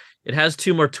was. It has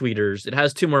 2 more tweeters, it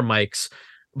has 2 more mics,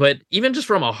 but even just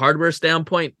from a hardware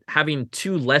standpoint, having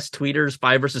 2 less tweeters,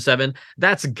 5 versus 7,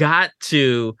 that's got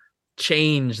to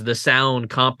change the sound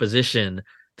composition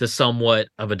to somewhat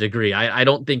of a degree. I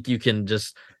don't think you can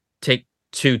just take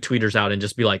 2 tweeters out and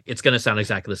just be like, it's going to sound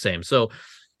exactly the same. So,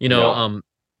 it's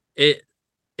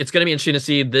going to be interesting to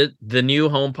see the new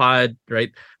HomePod,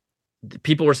 right?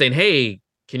 People were saying, hey,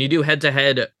 can you do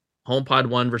head-to-head HomePod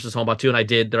 1 versus HomePod 2? And I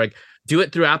did. They're like, do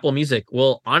it through Apple Music.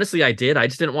 Well, honestly, I did. I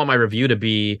just didn't want my review to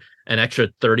be an extra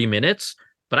 30 minutes,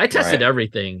 but I tested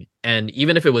everything. And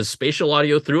even if it was spatial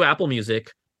audio through Apple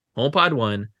Music, HomePod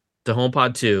 1 to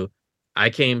HomePod 2,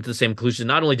 I came to the same conclusion.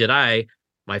 Not only did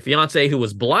my fiance, who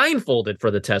was blindfolded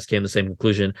for the test, came to the same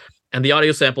conclusion. And the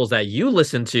audio samples that you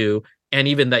listened to, and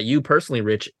even that you personally,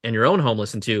 Rich, in your own home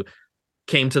listened to,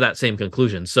 came to that same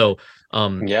conclusion. So,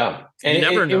 and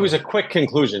it was a quick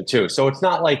conclusion too. So it's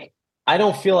not like, I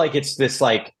don't feel like it's this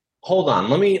like, hold on,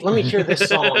 let me hear this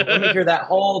song. Let me hear that.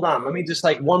 Hold on. Let me just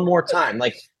like one more time.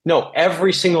 Like, no,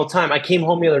 every single time I came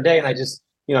home the other day and I just,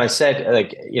 I said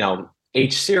like,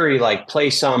 H Siri, like play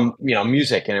some,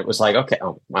 music. And it was like, okay.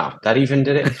 Oh, wow. That even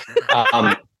did it.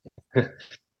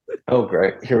 Oh,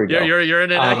 great. Here we go. You're in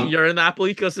the Apple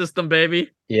ecosystem, baby.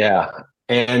 Yeah.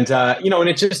 And, and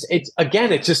it's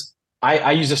just,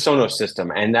 I use a Sonos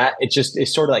system, and that it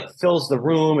sort of like fills the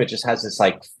room. It just has this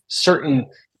like certain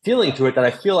feeling to it that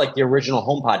I feel like the original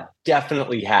HomePod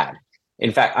definitely had.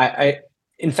 In fact, I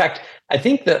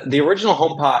think the original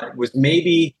HomePod was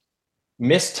maybe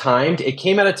mistimed. It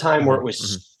came at a time where it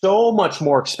was so much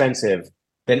more expensive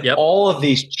than all of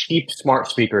these cheap smart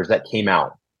speakers that came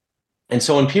out. And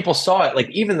so when people saw it, like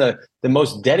even the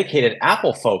most dedicated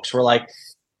Apple folks were like,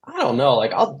 I don't know,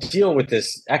 like I'll deal with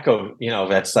this Echo,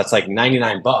 that's like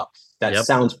 $99. That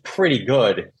sounds pretty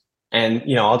good. And,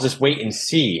 I'll just wait and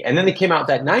see. And then they came out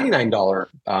that $99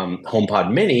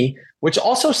 HomePod Mini, which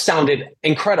also sounded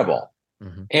incredible.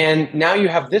 Mm-hmm. And now you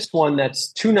have this one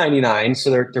that's $299.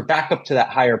 So they're back up to that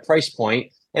higher price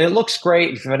point. And it looks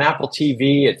great. If you have an Apple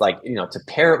TV, it's like, to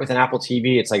pair it with an Apple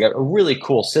TV, it's like a really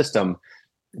cool system.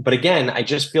 But again, I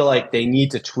just feel like they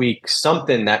need to tweak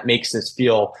something that makes this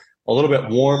feel a little bit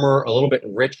warmer, a little bit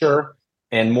richer,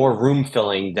 and more room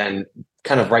filling than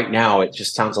kind of right now. It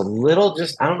just sounds a little,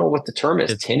 I don't know what the term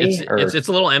is, tinny? It's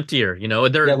a little emptier,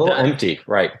 They're a little empty,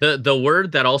 right? The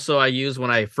word that also I use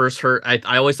when I first heard,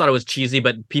 I always thought it was cheesy,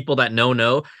 but people that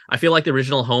know, I feel like the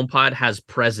original HomePod has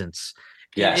presence.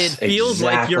 Yes, it feels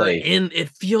like you're in. It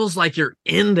feels like you're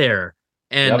in there,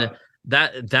 and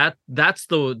that's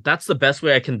the best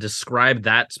way I can describe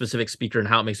that specific speaker and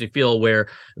how it makes me feel. Where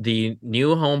the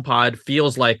new HomePod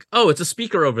feels like, oh, it's a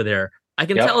speaker over there. I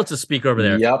can tell it's a speaker over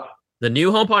there. Yep. The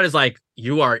new HomePod is like,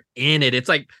 you are in it. It's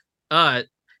like,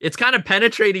 it's kind of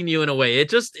penetrating you in a way. It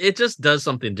just does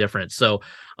something different. So,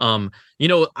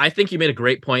 I think you made a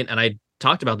great point, and I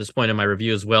talked about this point in my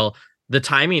review as well. The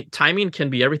timing can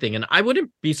be everything. And I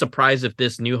wouldn't be surprised if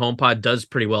this new HomePod does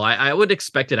pretty well. I would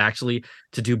expect it actually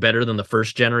to do better than the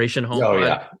first generation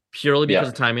HomePod, purely because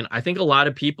of timing. I think a lot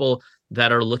of people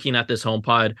that are looking at this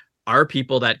HomePod are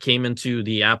people that came into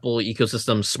the Apple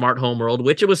ecosystem smart home world,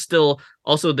 which it was still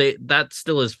also that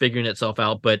still is figuring itself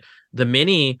out. But the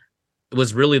Mini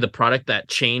was really the product that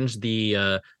changed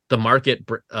the market,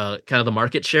 kind of the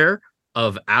market share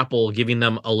of Apple, giving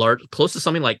them close to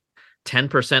something like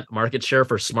 10% market share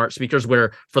for smart speakers,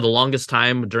 where for the longest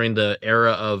time during the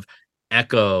era of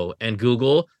Echo and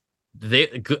Google,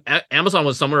 Amazon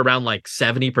was somewhere around like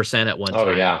 70% at one time.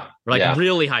 Oh yeah.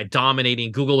 Really high,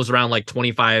 dominating. Google was around like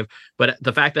 25, but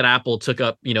the fact that Apple took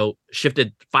up,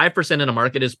 shifted 5% in a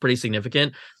market is pretty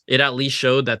significant. It at least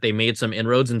showed that they made some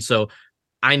inroads. And so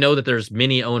I know that there's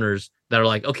many owners that are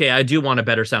like, okay, I do want a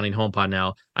better sounding HomePod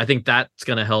now. I think that's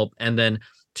going to help. And then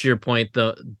to your point,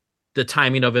 the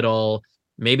timing of it all,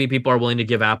 maybe people are willing to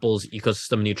give Apple's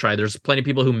ecosystem a new try. There's plenty of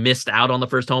people who missed out on the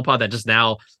first HomePod that just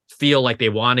now feel like they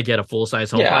want to get a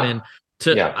full-size HomePod.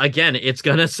 And again, it's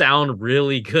going to sound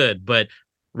really good. But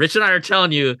Rich and I are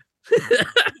telling you,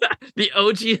 the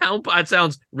OG HomePod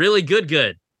sounds really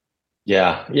good.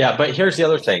 Yeah. But here's the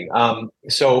other thing.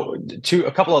 So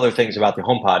a couple other things about the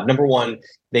HomePod. Number one,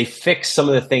 they fixed some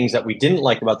of the things that we didn't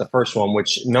like about the first one,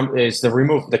 which is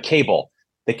the cable.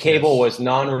 The cable was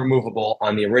non-removable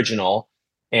on the original.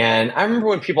 And I remember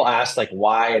when people asked like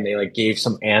why, and they like gave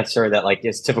some answer that like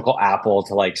it's typical Apple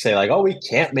to like say like, oh, we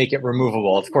can't make it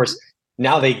removable. Of course,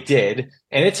 now they did.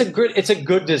 And it's a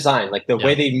good design. Like the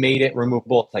way they made it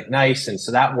removable, it's like nice. And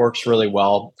so that works really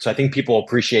well. So I think people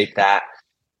appreciate that.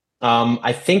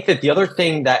 I think that the other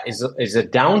thing that is a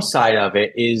downside of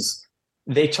it is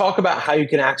they talk about how you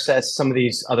can access some of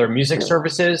these other music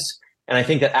services. And I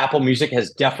think that Apple Music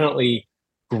has definitely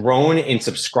grown in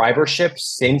subscribership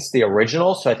since the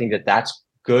original. So I think that that's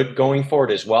good going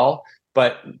forward as well.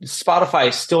 But Spotify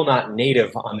is still not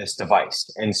native on this device.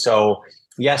 And so,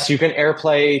 yes, you can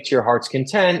AirPlay to your heart's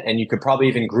content, and you could probably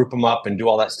even group them up and do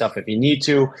all that stuff if you need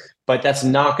to. But that's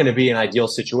not going to be an ideal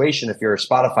situation if you're a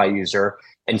Spotify user.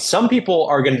 And some people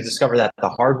are going to discover that the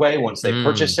hard way once they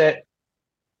purchase it.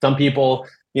 Some people,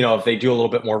 if they do a little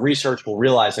bit more research, will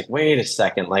realize like, wait a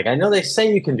second, like I know they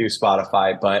say you can do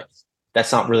Spotify, but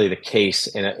that's not really the case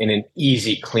in an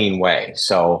easy, clean way.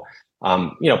 So,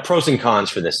 pros and cons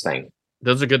for this thing.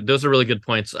 Those are really good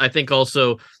points. I think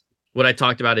also what I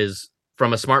talked about is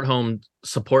from a smart home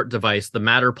support device, the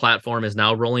Matter platform is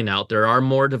now rolling out. There are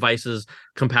more devices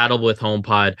compatible with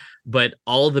HomePod, but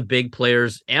all the big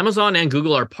players, Amazon and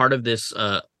Google, are part of this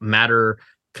Matter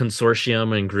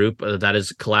consortium and group that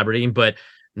is collaborating, but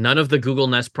none of the Google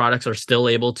Nest products are still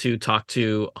able to talk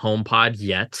to HomePod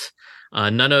yet.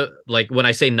 None of, like, when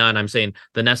I say none, I'm saying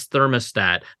the Nest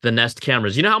thermostat, the Nest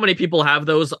cameras. You know how many people have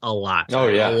those? A lot. Oh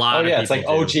yeah, a lot. Oh yeah, it's like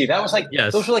OG. That was like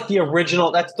those are like the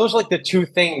original. Those are like the two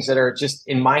things that are just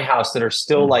in my house that are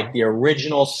still like the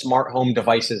original smart home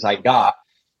devices I got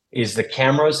is the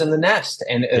cameras and the Nest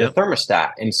and the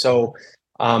thermostat. And so,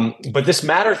 but this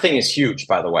Matter thing is huge,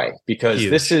 by the way, because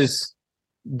this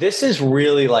is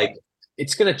really like,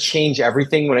 it's going to change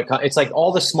everything when it comes. It's like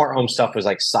all the smart home stuff was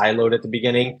like siloed at the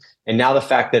beginning. And now the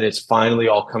fact that it's finally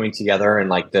all coming together and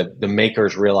like the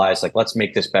makers realize like, let's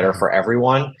make this better for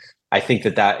everyone. I think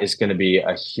that is going to be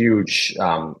a huge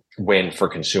win for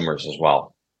consumers as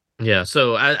well. Yeah.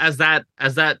 So as that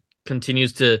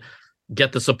continues to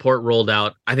get the support rolled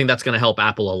out, I think that's going to help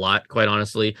Apple a lot, quite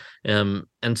honestly. And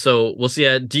so we'll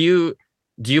see.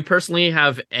 Do you personally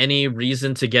have any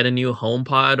reason to get a new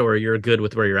HomePod, or you're good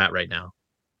with where you're at right now?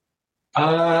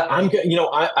 I'm good.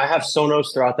 I have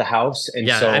Sonos throughout the house, and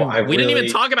we didn't even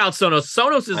talk about Sonos.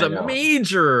 Sonos is a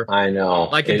major. I know.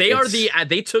 Like they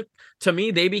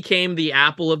became the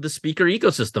Apple of the speaker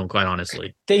ecosystem. Quite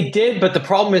honestly, they did. But the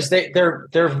problem is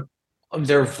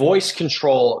their voice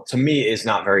control to me is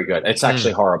not very good. It's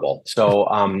actually horrible. So,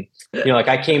 like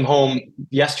I came home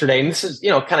yesterday, and this is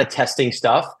kind of testing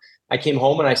stuff. I came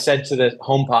home and I said to the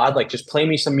HomePod, like, just play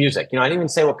me some music. I didn't even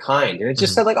say what kind. And it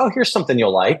just said like, oh, here's something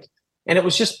you'll like. And it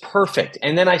was just perfect.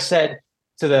 And then I said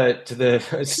to the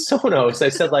Sonos, I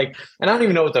said like, and I don't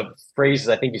even know what the phrase is.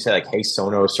 I think you said like, hey,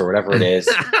 Sonos or whatever it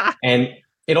is. And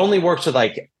it only works with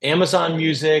like Amazon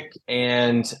Music.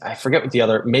 And I forget what the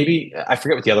other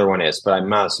one is, but I'm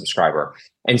not a subscriber.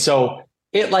 And so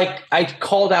I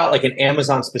called out like an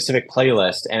Amazon specific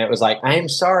playlist and it was like, I am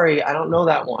sorry, I don't know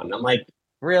that one. I'm like,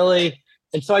 really?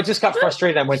 And so I just got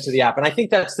frustrated. I went to the app, and I think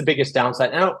that's the biggest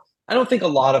downside. I don't think a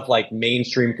lot of like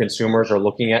mainstream consumers are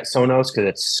looking at Sonos because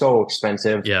it's so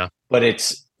expensive. Yeah. But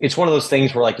it's one of those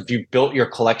things where like if you built your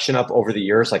collection up over the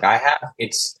years, like I have,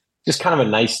 it's just kind of a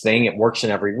nice thing. It works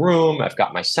in every room. I've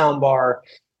got my sound bar.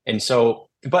 And so,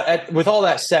 with all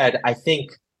that said, I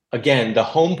think again, the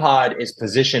HomePod is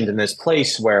positioned in this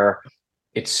place where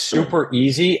it's super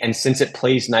easy. And since it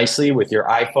plays nicely with your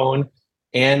iPhone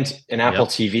and an Apple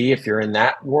TV, if you're in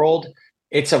that world,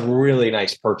 it's a really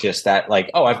nice purchase that like,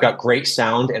 oh, I've got great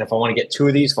sound. And if I want to get two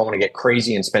of these, if I want to get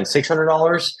crazy and spend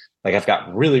 $600, like I've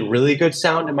got really, really good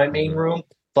sound in my main room.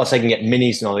 Plus I can get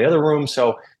minis in all the other rooms.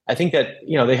 So I think that,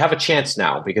 they have a chance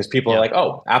now because people are like,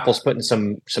 oh, Apple's putting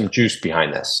some juice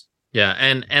behind this. Yeah.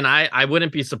 And I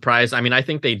wouldn't be surprised. I mean, I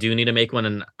think they do need to make one,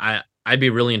 and I'd be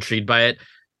really intrigued by it.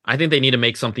 I think they need to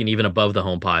make something even above the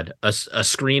HomePod, a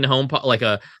screen HomePod,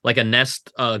 like a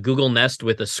Nest, Google Nest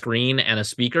with a screen and a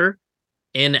speaker.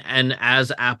 And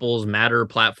as Apple's Matter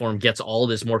platform gets all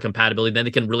this more compatibility, then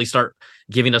they can really start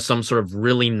giving us some sort of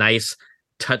really nice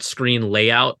touchscreen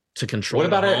layout to control.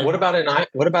 What about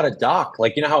a dock?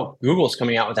 Like, how Google's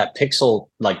coming out with that Pixel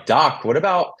like dock? What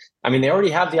about? I mean, they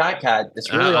already have the iPad.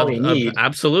 That's really all they need.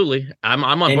 Absolutely, I'm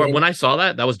on board. When I saw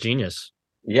that was genius.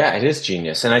 Yeah, it is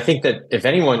genius. And I think that if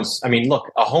anyone's,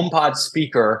 look, a HomePod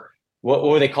speaker, what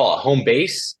would they call it? Home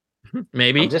base?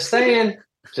 Maybe. I'm just saying,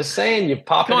 you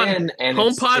pop it in and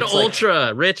HomePod it's Ultra.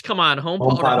 Like, Rich, come on.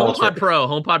 HomePod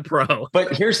Pro.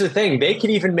 But here's the thing. They could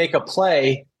even make a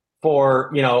play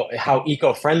for, how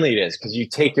eco-friendly it is. Because you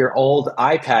take your old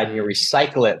iPad and you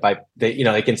recycle it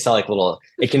they can sell like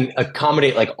it can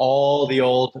accommodate like all the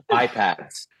old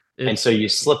iPads. And so you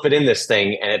slip it in this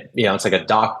thing and it's like a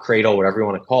dock cradle, whatever you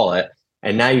want to call it.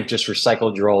 And now you've just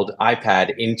recycled your old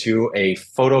iPad into a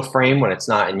photo frame when it's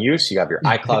not in use. You have your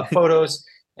iCloud photos,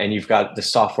 and you've got the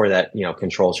software that,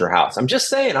 controls your house. I'm just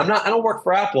saying, I don't work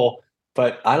for Apple,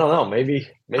 but I don't know. Maybe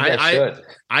I should.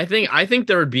 I think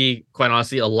there would be, quite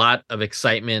honestly, a lot of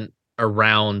excitement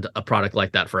around a product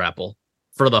like that for Apple,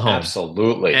 for the home.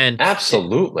 Absolutely. And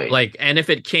if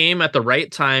it came at the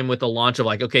right time with the launch of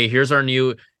like, okay, here's our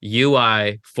new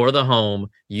UI for the home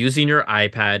using your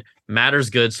iPad, matters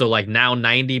good. So like now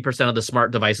 90% of the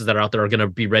smart devices that are out there are going to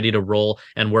be ready to roll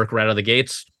and work right out of the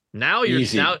gates. Now you're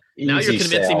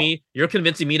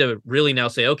convincing me to really now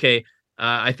say, okay,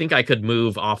 I think I could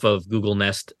move off of Google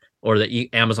Nest or the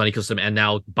Amazon ecosystem and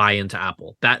now buy into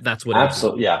Apple. That's what.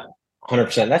 Absolutely. Yeah.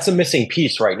 100%. That's a missing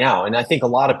piece right now. And I think a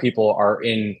lot of people are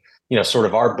in, sort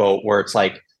of our boat where it's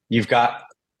like, you've got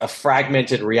a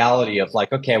fragmented reality of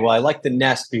like, okay, well, I like the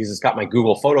Nest because it's got my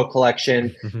Google photo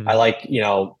collection. I like,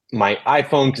 my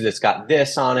iPhone because it's got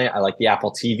this on it. I like the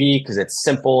Apple TV because it's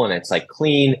simple and it's like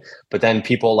clean, but then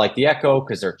people like the Echo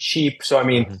because they're cheap. So, I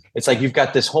mean, it's like, you've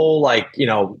got this whole like,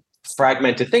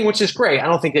 fragmented thing, which is great. I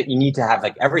don't think that you need to have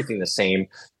like everything the same,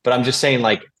 but I'm just saying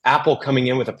like Apple coming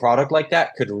in with a product like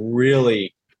that could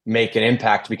really make an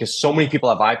impact because so many people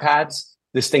have iPads.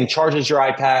 This thing charges your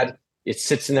iPad. It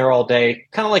sits in there all day,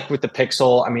 kind of like with the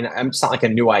Pixel. I mean, it's not like a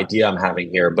new idea I'm having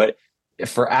here, but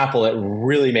for Apple, it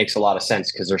really makes a lot of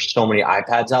sense because there's so many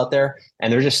iPads out there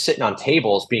and they're just sitting on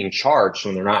tables being charged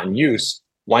when they're not in use.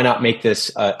 Why not make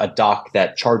this a dock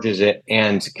that charges it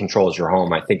and controls your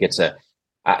home? I think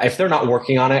if they're not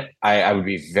working on it, I would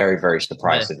be very, very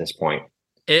surprised at this point.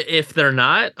 If they're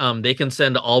not, they can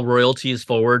send all royalties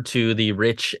forward to the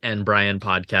Rich and Brian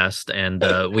podcast, and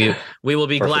we will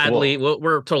be gladly.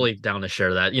 We're totally down to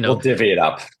share that. We'll divvy it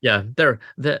up. Yeah,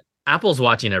 the Apple's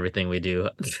watching everything we do.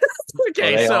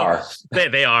 Okay,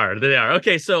 they are.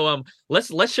 Okay, so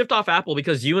let's shift off Apple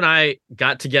because you and I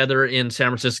got together in San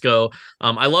Francisco.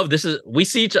 I love this.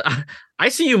 I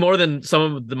see you more than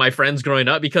some of my friends growing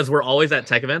up because we're always at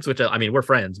tech events, which I mean, we're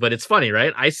friends, but it's funny,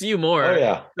 right? I see you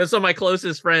more than some of my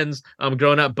closest friends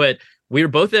growing up, but we were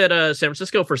both at San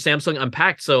Francisco for Samsung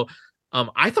Unpacked. So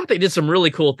I thought they did some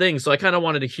really cool things. So I kind of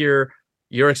wanted to hear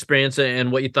your experience and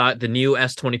what you thought. The new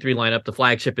S23 lineup, the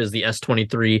flagship is the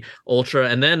S23 Ultra,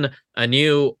 and then a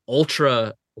new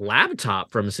Ultra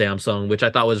laptop from Samsung, which I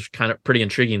thought was kind of pretty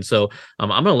intriguing. So I'm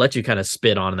going to let you kind of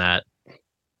spit on that.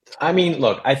 I mean,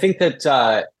 look, I think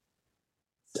that,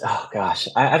 oh gosh,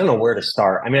 I don't know where to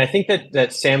start. I mean, I think that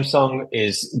Samsung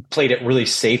played it really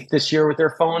safe this year with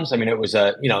their phones. I mean, it was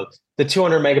the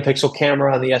 200 megapixel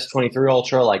camera on the S23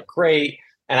 Ultra, like great.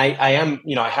 And I am,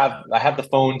 I have the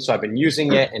phone, so I've been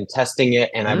using it and testing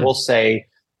it. And I will say,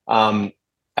 I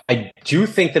do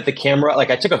think that the camera,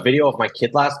 like I took a video of my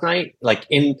kid last night, I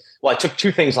took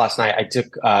two things last night. I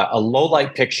took a low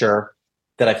light picture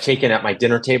that I've taken at my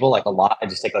dinner table, like a lot. I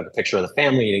just take like a picture of the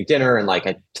family eating dinner and like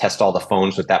I test all the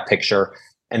phones with that picture.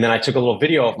 And then I took a little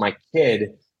video of my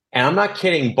kid. And I'm not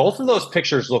kidding. Both of those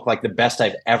pictures look like the best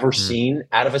I've ever seen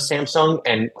out of a Samsung.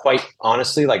 And quite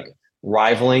honestly, like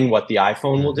rivaling what the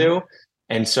iPhone will do.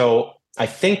 And so I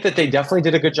think that they definitely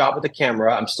did a good job with the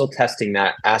camera. I'm still testing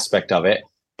that aspect of it,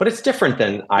 but it's different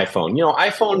than iPhone.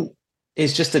 iPhone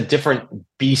is just a different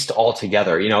beast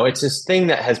altogether. It's this thing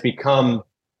that has become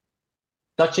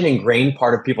such an ingrained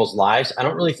part of people's lives. I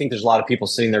don't really think there's a lot of people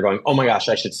sitting there going, oh my gosh,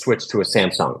 I should switch to a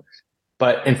Samsung.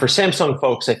 And for Samsung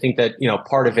folks, I think that,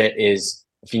 part of it is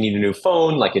if you need a new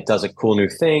phone, like it does a cool new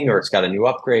thing or it's got a new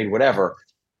upgrade, whatever.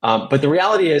 But the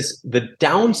reality is the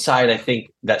downside, I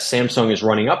think, that Samsung is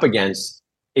running up against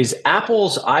is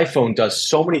Apple's iPhone does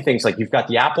so many things. Like you've got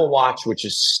the Apple Watch, which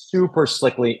is super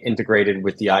slickly integrated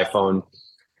with the iPhone.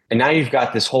 And now you've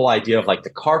got this whole idea of like the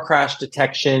car crash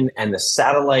detection and the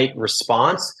satellite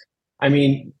response. I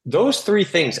mean, those three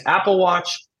things, Apple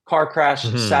Watch, car crash,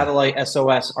 satellite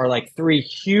SOS, are like three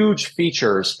huge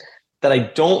features that I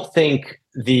don't think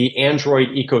the Android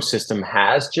ecosystem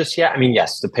has just yet. I mean,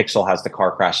 yes, the Pixel has the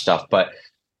car crash stuff, but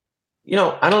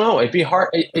I don't know. It'd be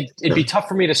hard. It'd be tough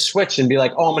for me to switch and be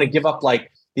like, oh, I'm going to give up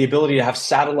like the ability to have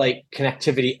satellite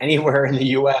connectivity anywhere in the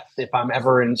US if I'm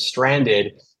ever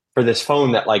stranded for this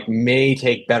phone that like may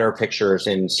take better pictures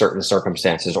in certain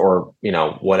circumstances or,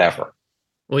 whatever.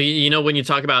 Well, when you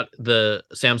talk about the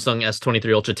Samsung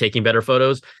S23 Ultra taking better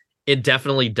photos, it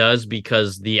definitely does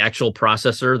because the actual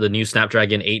processor, the new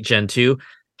Snapdragon 8 Gen 2,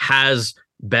 has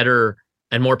better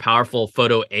and more powerful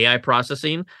photo AI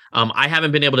processing. I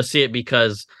haven't been able to see it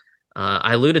because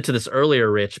I alluded to this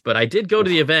earlier, Rich, but I did go to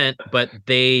the event, but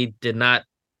they did not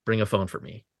bring a phone for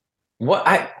me. What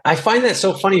I find that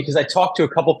so funny because I talked to a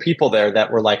couple people there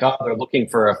that were like, oh, they're looking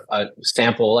for a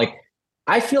sample. Like,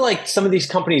 I feel like some of these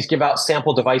companies give out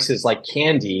sample devices like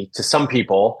candy to some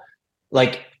people,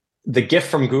 like the gift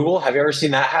from Google. Have you ever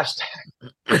seen that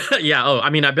hashtag? Yeah. Oh, I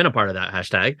mean, I've been a part of that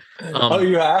hashtag. Oh,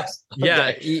 you have? Yeah.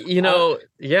 Okay. You know,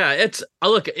 yeah, it's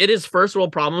look, it is first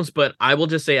world problems, but I will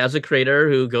just say as a creator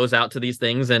who goes out to these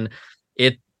things, and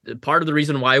it part of the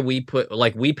reason why we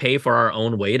pay for our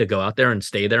own way to go out there and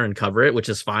stay there and cover it, which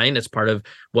is fine. It's part of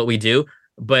what we do.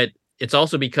 But it's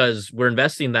also because we're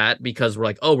investing that because we're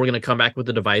like, oh, we're going to come back with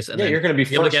the device. And you're going to be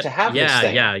first to have this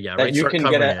thing. Yeah. That right. you can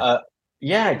get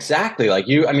yeah, exactly. Like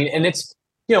I mean, and it's,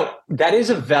 that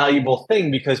is a valuable thing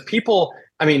because people,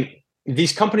 I mean,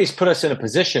 these companies put us in a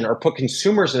position or put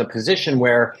consumers in a position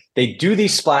where they do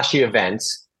these splashy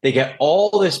events, they get all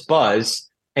this buzz,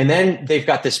 and then they've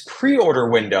got this pre-order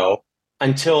window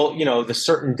until, the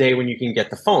certain day when you can get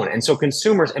the phone. And so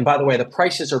consumers, and by the way, the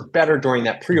prices are better during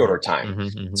that pre-order time.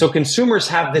 Mm-hmm. So consumers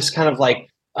have this kind of like,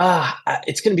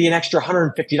 it's going to be an extra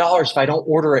 $150 if I don't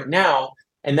order it now.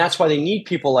 And that's why they need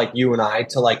people like you and I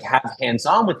to like have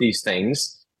hands-on with these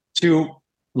things to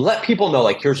let people know,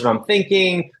 like, here's what I'm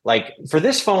thinking. Like for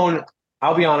this phone,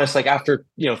 I'll be honest, like after,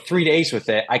 3 days with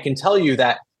it, I can tell you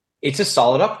that it's a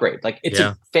solid upgrade. Like it's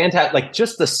a fantastic, like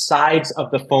just the sides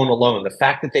of the phone alone, the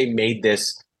fact that they made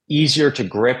this easier to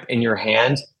grip in your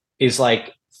hand is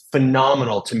like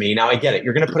phenomenal to me. Now I get it.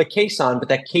 You're going to put a case on, but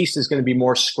that case is going to be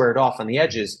more squared off on the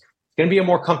edges. It's going to be a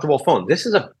more comfortable phone. This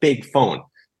is a big phone.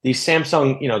 These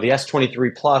Samsung, the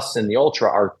S23 Plus and the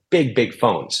Ultra are big, big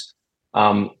phones.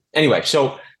 Anyway,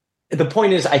 so the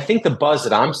point is, I think the buzz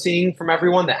that I'm seeing from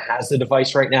everyone that has the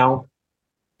device right now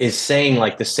is saying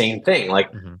like the same thing.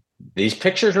 Like these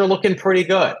pictures are looking pretty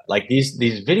good. Like these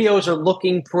videos are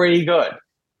looking pretty good.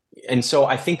 And so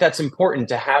I think that's important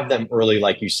to have them early,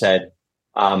 like you said.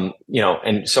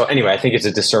 And so anyway, I think it's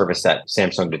a disservice that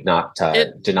Samsung did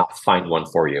not find one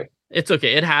for you. It's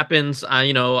okay. It happens.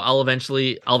 I'll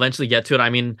eventually get to it. I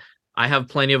mean, I have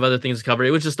plenty of other things to cover.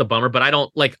 It was just a bummer, but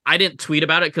I didn't tweet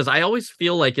about it because I always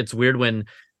feel like it's weird when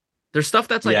there's stuff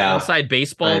that's like inside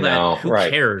baseball that who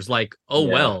cares? Like,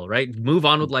 well, right? Move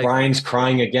on with like Brian's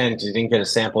crying again because he didn't get a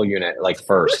sample unit like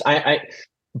first.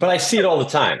 But I see it all the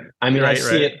time. I mean, I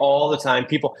see it all the time.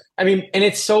 People, I mean, and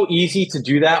it's so easy to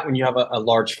do that when you have a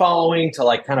large following to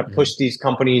like kind of push these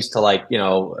companies to like,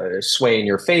 sway in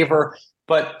your favor.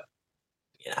 But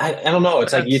I don't know.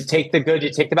 It's like you take the good,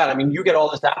 you take the bad. I mean, you get all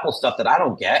this Apple stuff that I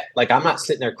don't get. Like, I'm not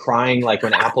sitting there crying like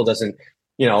when Apple doesn't,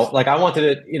 like I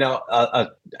wanted a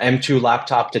M2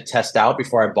 laptop to test out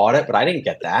before I bought it, but I didnn't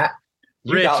get that.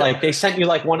 You Rich, got like they sent you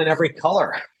like one in every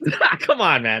color. Come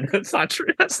on, man. That's not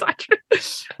true. That's not true.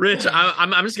 Rich,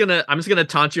 I'm just gonna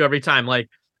taunt you every time. Like,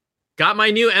 got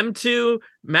my new M2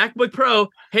 MacBook Pro.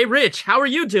 Hey, Rich, how are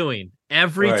you doing?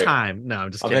 Every time. No,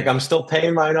 I'm just kidding. Like I'm still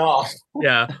paying mine off.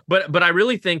 Yeah, but I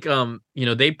really think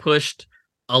they pushed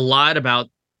a lot about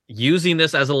using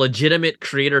this as a legitimate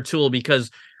creator tool because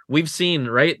we've seen,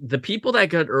 right, the people that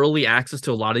got early access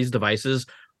to a lot of these devices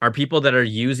are people that are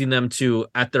using them to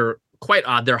at their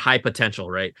their high potential,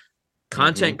 right?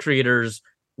 Content creators,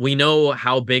 we know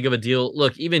how big of a deal.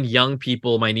 Look, even young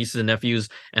people, my nieces and nephews,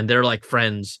 and they're like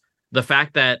friends. The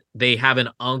fact that they have an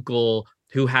uncle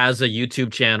who has a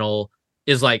YouTube channel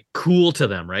is like cool to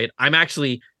them, right?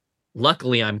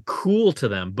 Luckily, I'm cool to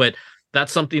them, but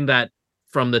that's something that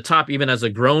from the top, even as a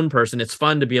grown person, it's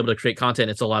fun to be able to create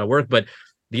content. It's a lot of work, but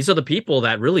these are the people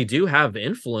that really do have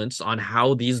influence on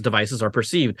how these devices are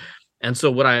perceived. And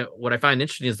so what I find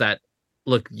interesting is that,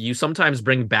 look, you sometimes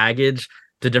bring baggage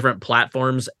to different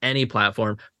platforms, any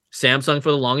platform. Samsung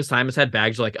for the longest time has had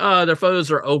baggage like, their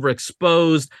photos are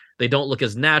overexposed. They don't look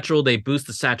as natural. They boost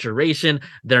the saturation.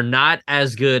 They're not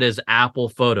as good as Apple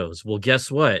photos. Well,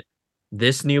 guess what?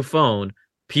 This new phone,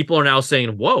 people are now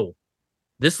saying, whoa,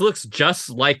 this looks just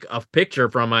like a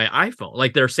picture from my iPhone.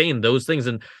 Like they're saying those things.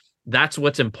 And that's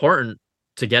what's important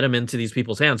to get them into these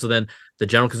people's hands. So then the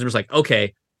general consumer's like,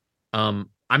 okay, I'm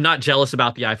not jealous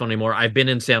about the iPhone anymore. I've been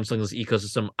in Samsung's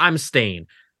ecosystem. I'm staying.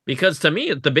 Because to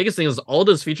me, the biggest thing is all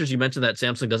those features you mentioned that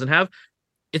Samsung doesn't have.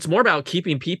 It's more about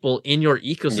keeping people in your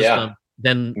ecosystem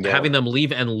than having them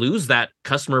leave and lose that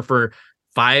customer for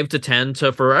 5 to 10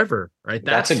 to forever, right?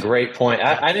 That's a great point.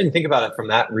 I didn't think about it from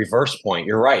that reverse point.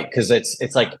 You're right. Because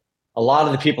it's like a lot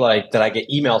of the people that I get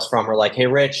emails from are like, hey,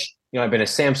 Rich, I've been a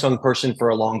Samsung person for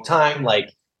a long time. Like,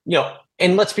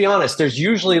 and let's be honest, there's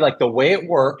usually like the way it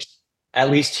works, at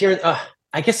least here,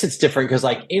 I guess it's different because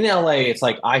like in LA, it's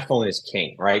like iPhone is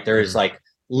king, right? There is like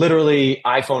literally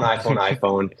iPhone,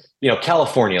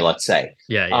 California, let's say.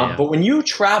 Yeah. But when you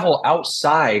travel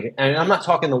outside, and I'm not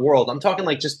talking the world, I'm talking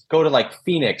like just go to like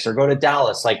Phoenix or go to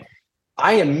Dallas, like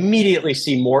I immediately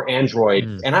see more Android,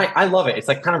 and I love it. It's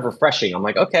like kind of refreshing. I'm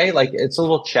like, okay, like it's a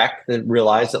little check to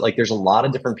realize that like there's a lot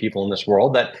of different people in this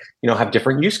world that have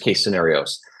different use case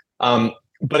scenarios.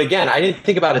 But again, I didn't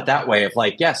think about it that way. Of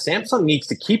like, yeah, Samsung needs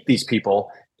to keep these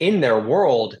people in their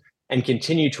world and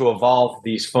continue to evolve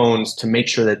these phones to make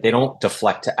sure that they don't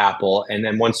deflect to Apple. And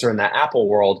then once they're in that Apple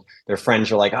world, their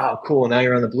friends are like, oh, cool, now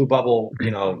you're on the Blue Bubble,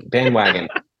 bandwagon.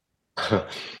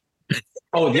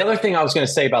 Oh, the other thing I was going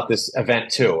to say about this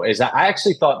event too is that I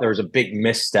actually thought there was a big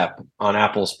misstep on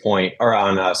Apple's point, or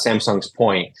on Samsung's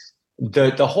point.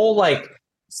 The whole like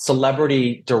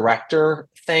celebrity director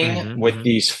thing with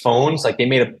these phones, like they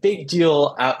made a big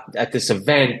deal out at this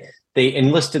event. They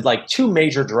enlisted like two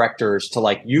major directors to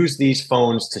like use these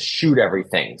phones to shoot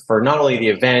everything for not only the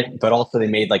event, but also they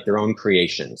made like their own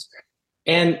creations.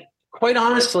 And quite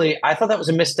honestly, I thought that was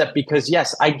a misstep because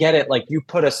yes, I get it. Like you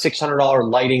put a $600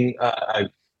 lighting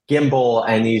gimbal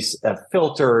and these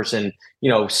filters and,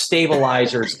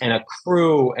 stabilizers and a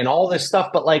crew and all this stuff.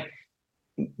 But like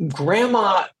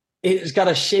grandma has got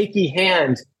a shaky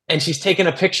hand and she's taking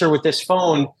a picture with this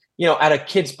phone, at a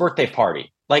kid's birthday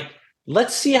party. Like,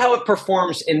 let's see how it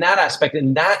performs in that aspect.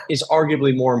 And that is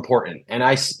arguably more important. And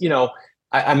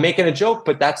I'm making a joke,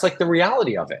 but that's like the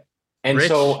reality of it. And Rich,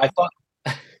 so I thought,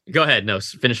 go ahead. No,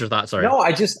 finish your thought. Sorry. No,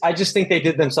 I just think they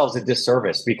did themselves a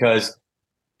disservice because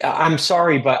I'm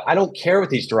sorry, but I don't care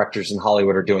what these directors in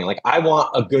Hollywood are doing. Like I want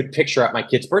a good picture at my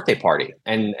kid's birthday party.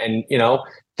 And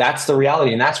that's the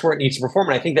reality. And that's where it needs to perform.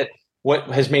 And I think that what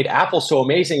has made Apple so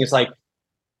amazing is like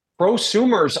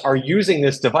prosumers are using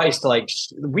this device to like,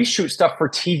 we shoot stuff for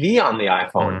TV on the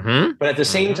iPhone. But at the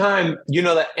same time,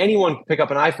 that anyone can pick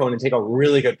up an iPhone and take a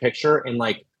really good picture in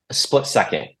like a split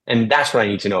second. And that's what I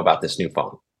need to know about this new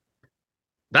phone.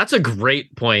 That's a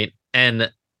great point.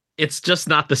 And it's just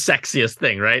not the sexiest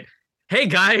thing, right? Hey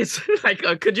guys, like,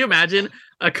 could you imagine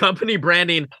a company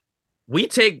branding,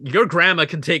 your grandma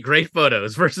can take great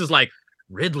photos versus like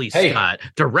Ridley Scott,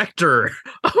 director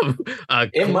of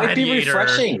it might be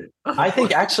refreshing. I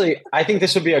think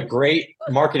this would be a great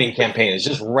marketing campaign. It's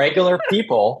just regular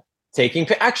people taking.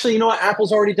 Actually, you know what?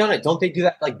 Apple's already done it. Don't they do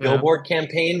that like billboard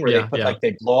campaign where they put like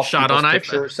they blow off shot on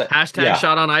pictures? Hashtag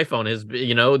shot on iPhone is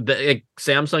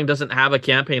Samsung doesn't have a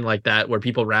campaign like that where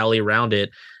people rally around it.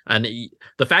 And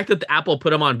the fact that Apple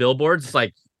put them on billboards, it's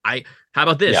like how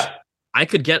about this? Yeah.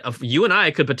 You and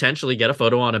I could potentially get a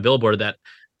photo on a billboard that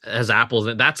has apples,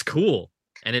 and that's cool.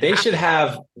 And they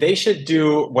should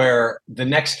do where the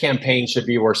next campaign should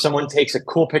be where someone takes a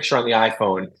cool picture on the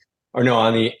iPhone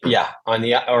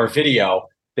or video.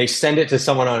 They send it to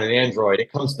someone on an Android.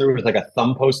 It comes through with like a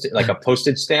like a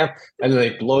postage stamp, and then they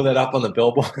blow that up on the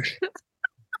billboard.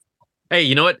 Hey,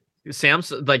 you know what?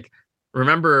 Samsung, like,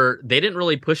 remember they didn't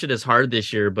really push it as hard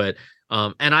this year, but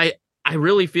and I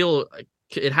really feel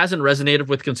it hasn't resonated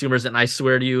with consumers. And I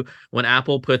swear to you, when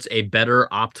Apple puts a better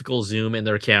optical zoom in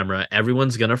their camera,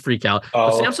 everyone's gonna freak out.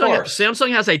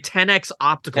 Samsung has a 10x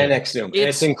optical. 10x zoom.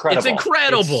 It's incredible. It's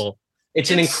incredible.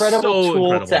 It's an incredible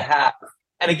tool to have.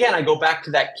 And again, I go back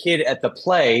to that kid at the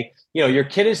play. Your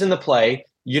kid is in the play.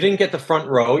 You didn't get the front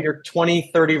row. You're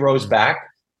 20, 30 rows back.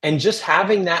 And just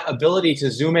having that ability to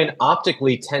zoom in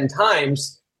optically 10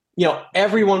 times,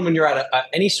 everyone, when you're at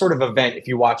any sort of event, if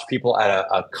you watch people at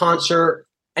a concert,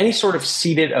 any sort of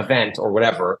seated event or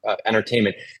whatever,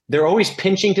 entertainment, they're always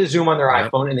pinching to zoom on their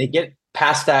iPhone, and they get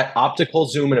past that optical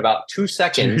zoom in about 2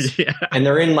 seconds, and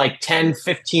they're in like 10,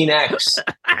 15x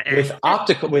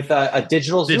with a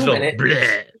digital zoom, and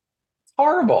it's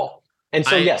horrible. And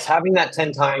so yes, having that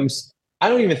 10 times, I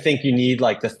don't even think you need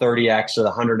like the 30x or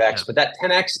the 100x, but that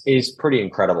 10x is pretty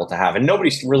incredible to have, and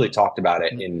nobody's really talked about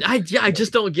it. I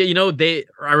just don't get.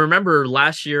 I remember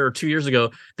last year or 2 years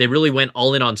ago, they really went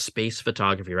all in on space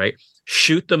photography, right?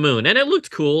 Shoot the moon, and it looked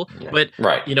cool, but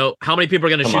how many people are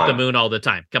going to shoot the moon all the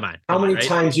time? Come on, how many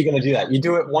times are you going to do that? You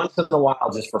do it once in a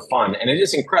while just for fun, and it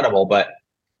is incredible, but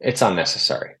it's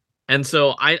unnecessary. And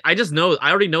so I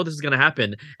already know this is going to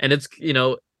happen, and it's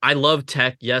I love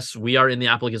tech. Yes, we are in the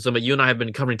Apple ecosystem, but you and I have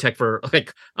been covering tech for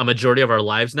like a majority of our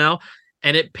lives now.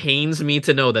 And it pains me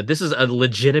to know that this is a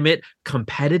legitimate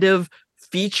competitive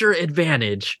feature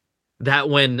advantage that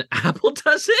when Apple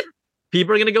does it,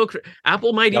 people are going to go.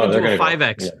 Apple might even do a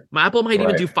 5X. Apple might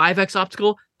even do 5X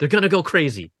optical. They're going to go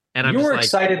crazy. And I'm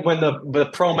excited when the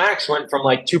Pro Max went from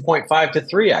like 2.5 to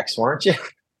 3X, weren't you?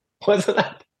 Wasn't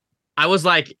that? I was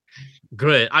like,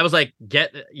 good. I was like,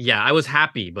 I was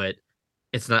happy, but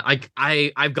it's not like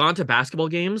I've gone to basketball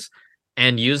games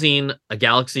and using a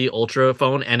Galaxy Ultra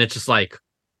phone, and it's just like,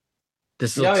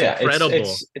 this looks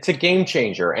incredible. It's a game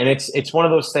changer, and it's one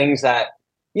of those things that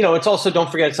it's also,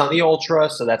 don't forget, it's on the Ultra,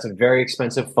 so that's a very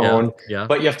expensive phone. Yeah.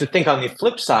 But you have to think on the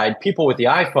flip side, people with the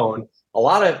iPhone, a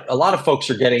lot of folks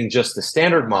are getting just the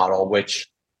standard model, which,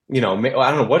 I don't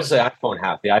know, what does the iPhone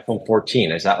have? The iPhone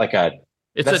 14, is that like a?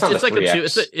 It's like a 2.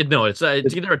 It's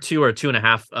either a 2 or a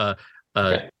 2.5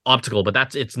 Okay. optical,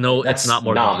 but it's not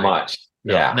more not than much.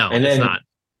 No, yeah, no, and it's then, not.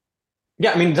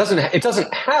 Yeah, I mean, it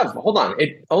doesn't have. Hold on,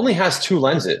 it only has two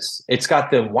lenses. It's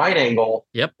got the wide angle,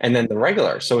 Yep, and then the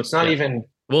regular. So it's not even.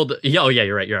 Well,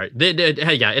 you're right. It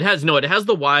has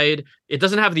the wide. It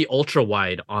doesn't have the ultra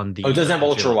wide on the. Oh, it doesn't have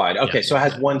ultra wide. Okay, yeah, so it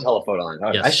has one telephoto lens.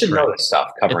 Okay. Yes, I should know this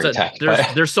stuff covering tech.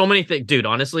 There's so many things, dude.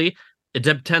 Honestly, it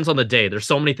depends on the day. There's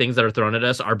so many things that are thrown at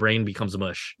us. Our brain becomes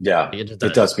mush. Yeah, it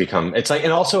does become. It's like,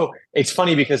 and also it's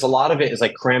funny because a lot of it is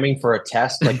like cramming for a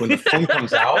test. Like when the phone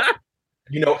comes out,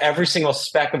 every single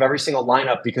spec of every single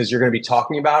lineup because you're going to be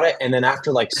talking about it, and then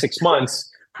after like 6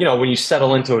 months, when you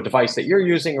settle into a device that you're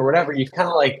using or whatever, you kind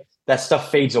of like that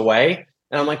stuff fades away.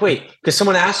 And I'm like, wait, because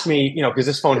someone asked me, because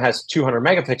this phone has 200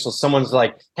 megapixels. Someone's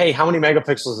like, hey, how many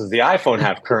megapixels does the iPhone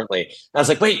have currently? And I was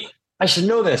like, wait, I should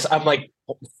know this. I'm like,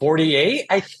 48,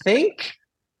 I think.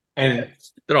 And,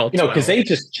 they're all because they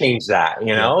just changed that, so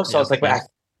I was like,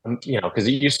 because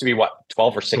it used to be what,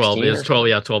 12 or 16? 12, it was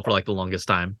 12, 12 for like the longest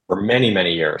time. For many,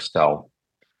 many years. So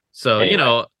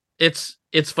anyway.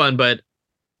 It's fun, but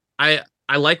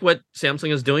I like what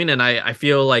Samsung is doing, and I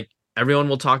feel like everyone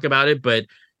will talk about it, but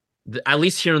at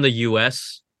least here in the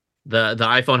US, the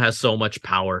iPhone has so much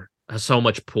power, has so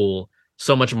much pull,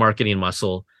 so much marketing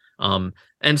muscle. And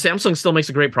Samsung still makes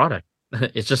a great product.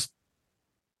 It's just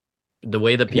the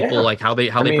way that people how they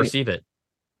perceive it.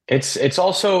 It's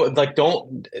also like,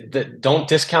 don't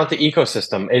discount the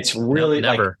ecosystem. It's really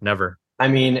never. I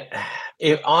mean,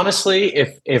 honestly,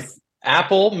 if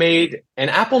Apple made, and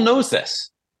Apple knows this,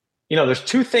 there's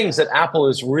two things that Apple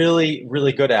is really,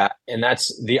 really good at, and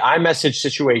that's the iMessage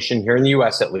situation here in the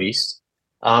US, at least.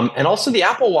 And also the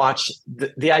Apple Watch,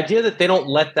 the idea that they don't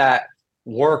let that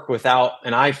work without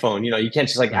an iPhone, you can't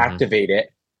just like activate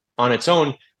it on its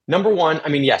own. Number one, I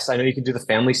mean, yes, I know you can do the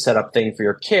family setup thing for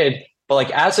your kid, but like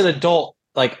as an adult,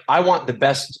 like I want the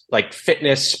best like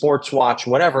fitness, sports watch,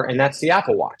 whatever, and that's the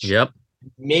Apple Watch. Yep.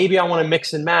 Maybe I want to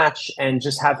mix and match and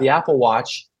just have the Apple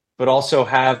Watch, but also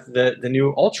have the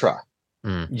new Ultra.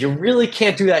 You really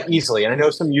can't do that easily. And I know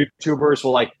some YouTubers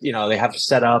will they have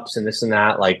setups and this and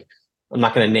that. Like, I'm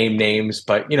not going to name names,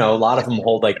 but a lot of them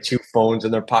hold like two phones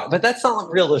in their pocket, but that's not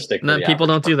realistic. No, people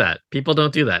don't do that. People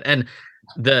don't do that. And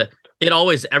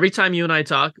every time you and I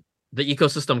talk, the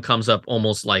ecosystem comes up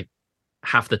almost like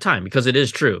half the time, because it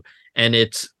is true. And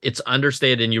it's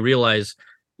understated. And you realize,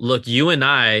 look, you and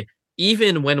I,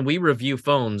 even when we review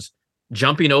phones,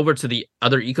 jumping over to the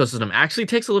other ecosystem actually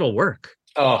takes a little work.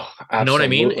 Oh, absolutely. You know what I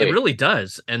mean? It really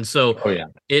does. And so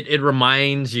it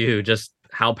reminds you just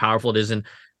how powerful it is. And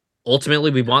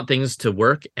ultimately, we want things to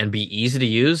work and be easy to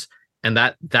use. And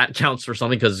that counts for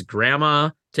something, because grandma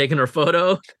taking her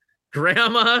photo,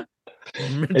 grandma.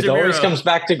 It always comes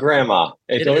back to grandma.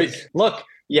 Look,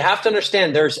 you have to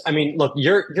understand look,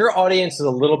 your audience is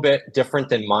a little bit different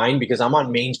than mine, because I'm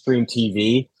on mainstream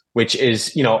TV, which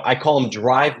is, I call them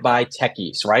drive-by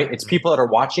techies, right? It's people that are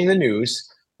watching the news.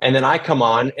 And then I come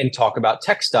on and talk about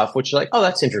tech stuff, which is like, oh,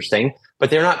 that's interesting. But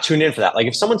they're not tuned in for that. Like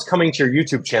if someone's coming to your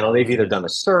YouTube channel, they've either done a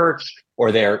search,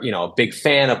 or they're, a big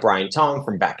fan of Brian Tong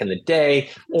from back in the day,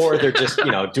 or they're just,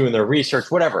 doing their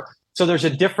research, whatever. So there's a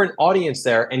different audience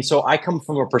there. And so I come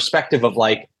from a perspective of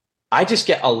like, I just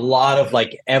get a lot of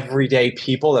like everyday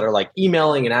people that are like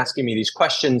emailing and asking me these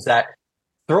questions that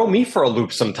throw me for a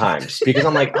loop sometimes, because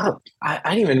I'm like, oh, I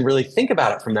didn't even really think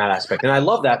about it from that aspect. And I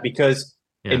love that, because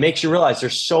it makes you realize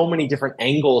there's so many different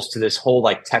angles to this whole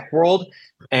like tech world.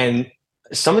 And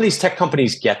some of these tech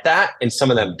companies get that and some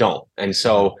of them don't. And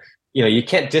so, you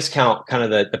can't discount kind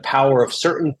of the power of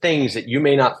certain things that you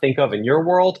may not think of in your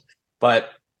world,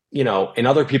 but in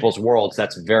other people's worlds,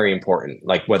 that's very important.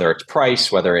 Like whether it's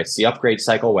price, whether it's the upgrade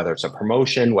cycle, whether it's a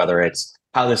promotion, whether it's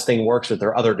how this thing works with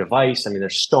their other device. I mean,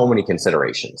 there's so many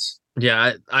considerations.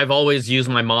 Yeah. I've always used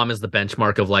my mom as the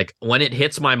benchmark of like, when it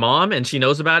hits my mom and she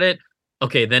knows about it,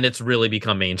 okay, then it's really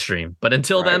become mainstream. But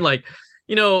until then, like,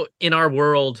 in our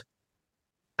world,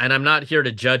 and I'm not here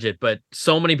to judge it, but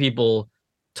so many people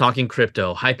talking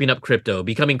crypto, hyping up crypto,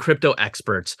 becoming crypto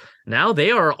experts. Now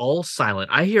they are all silent.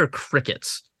 I hear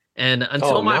crickets. And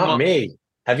until my mom, me.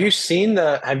 Have you seen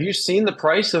the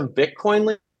price of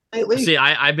Bitcoin lately? See,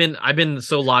 I've been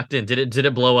so locked in. Did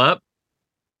it blow up?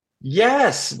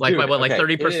 Yes. Like by what, like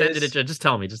 30%? Did it just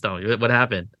tell me what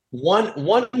happened? One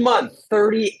month,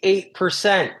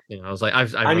 38%. I was like,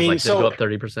 I mean, did it go up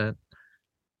 30%?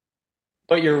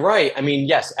 But you're right. I mean,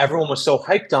 yes, everyone was so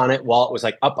hyped on it while it was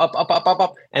like up, up, up, up, up,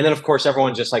 up. And then, of course,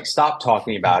 everyone just like stopped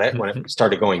talking about it when it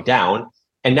started going down.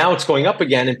 And now it's going up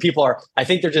again. And people are, I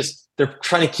think they're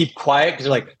trying to keep quiet because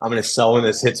they're like, I'm going to sell when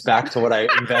this hits back to what I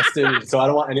invested. So I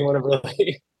don't want anyone to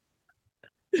really.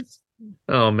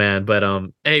 Oh man, but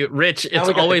hey, Rich, it's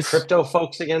always crypto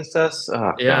folks against us.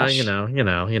 Oh, yeah, gosh. you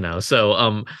know.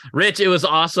 So, Rich, it was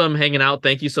awesome hanging out.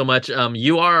 Thank you so much.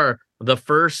 You are the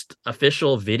first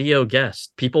official video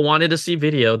guest. People wanted to see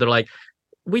video. They're like,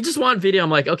 we just want video. I'm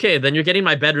like, okay, then you're getting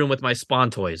my bedroom with my Spawn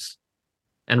toys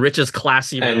and Rich's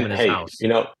classy room in his house.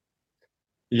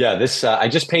 Yeah, this I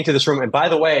just painted this room. And by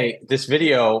the way, this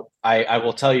video, I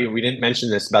will tell you, we didn't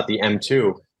mention this about the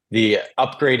M2. The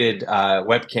upgraded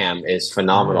webcam is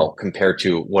phenomenal compared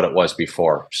to what it was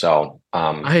before. So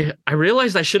I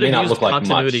realized I should have used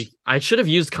continuity. I should have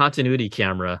used continuity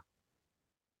camera.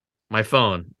 My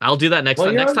phone. I'll do that next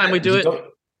time. Next time we do it.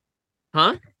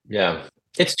 Huh? Yeah.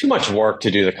 It's too much work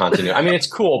to do the continuity. I mean, it's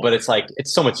cool, but it's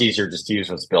so much easier just to use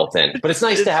what's built in. But it's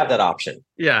nice to have that option.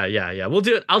 Yeah. We'll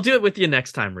do it. I'll do it with you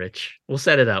next time, Rich. We'll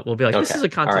set it up. We'll be like, this is a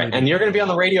continuity. All right. And you're going to be on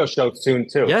the radio show soon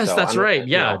too. Yes, so that's right.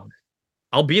 Yeah.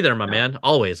 I'll be there, my man.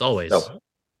 Always. So,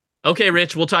 okay,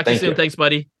 Rich. We'll talk to you soon. Thanks,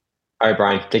 buddy. All right,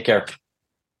 Brian. Take care.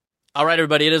 All right,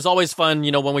 everybody. It is always fun,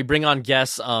 when we bring on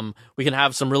guests, we can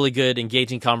have some really good,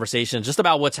 engaging conversations just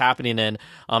about what's happening. And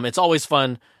it's always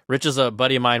fun. Rich is a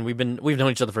buddy of mine. We've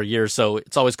known each other for years, so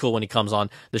it's always cool when he comes on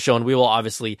the show, and we will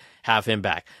obviously have him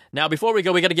back. Now, before we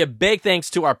go, we got to give big thanks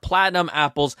to our Platinum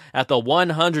Apples at the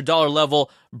 $100 level: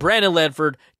 Brandon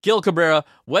Ledford, Gil Cabrera,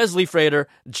 Wesley Frater,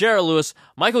 Jared Lewis,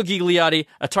 Michael Gigliotti,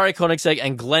 Atari Koenigsegg,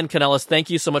 and Glenn Canellis. Thank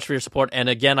you so much for your support. And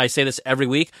again, I say this every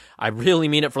week. I really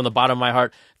mean it from the bottom of my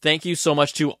heart. Thank you so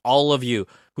much to all of you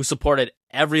who support at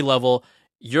every level.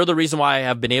 You're the reason why I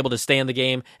have been able to stay in the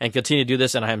game and continue to do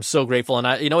this, and I am so grateful. And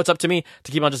it's up to me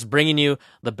to keep on just bringing you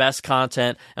the best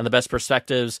content and the best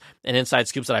perspectives and inside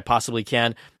scoops that I possibly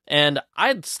can. And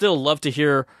I'd still love to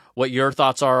hear what your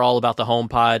thoughts are all about the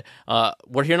HomePod.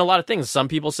 We're hearing a lot of things. Some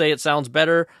people say it sounds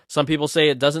better. Some people say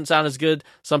it doesn't sound as good.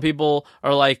 Some people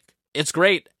are like, it's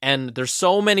great. And there's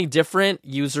so many different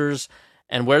users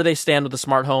and where they stand with the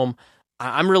smart home.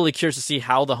 I'm really curious to see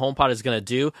how the HomePod is going to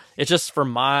do. It's just for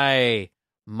my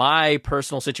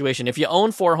personal situation. If you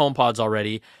own 4 HomePods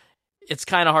already, it's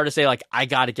kind of hard to say, like, I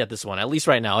got to get this one, at least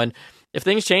right now. And if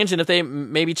things change, and if they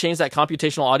maybe change that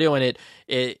computational audio and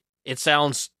it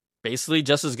sounds basically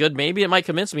just as good, maybe it might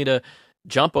convince me to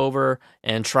jump over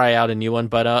and try out a new one.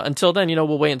 But until then,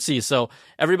 we'll wait and see. So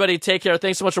everybody take care.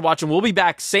 Thanks so much for watching. We'll be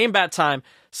back. Same bat time,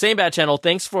 same bat channel.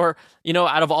 Thanks for,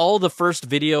 out of all the first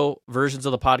video versions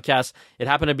of the podcast, it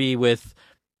happened to be with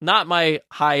not my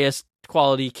highest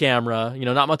quality camera,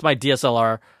 not with my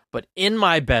DSLR, but in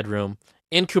my bedroom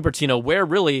in Cupertino, where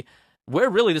really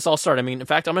this all started. I mean, in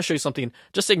fact, I'm going to show you something.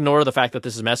 Just ignore the fact that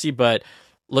this is messy, but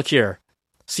look here.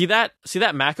 See that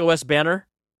macOS banner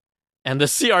and the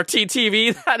CRT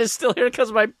TV that is still here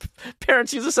because my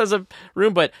parents use this as a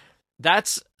room, but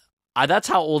that's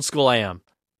how old school I am.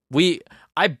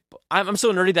 I'm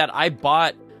so nerdy that I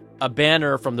bought a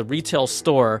banner from the retail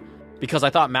store because I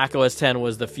thought macOS 10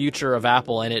 was the future of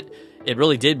Apple, and it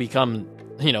really did become,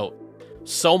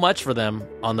 so much for them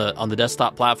on the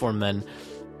desktop platform. Then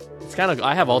it's kind of,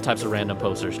 I have all types of random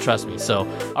posters, trust me. So,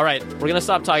 all right, we're going to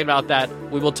stop talking about that.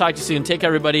 We will talk to you soon. Take care,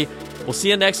 everybody. We'll see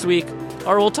you next week,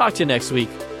 or we'll talk to you next week.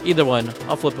 Either one,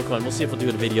 I'll flip a coin. We'll see if we'll do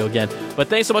a video again. But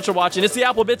thanks so much for watching. It's the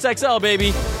Apple Bits XL,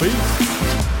 baby. Peace.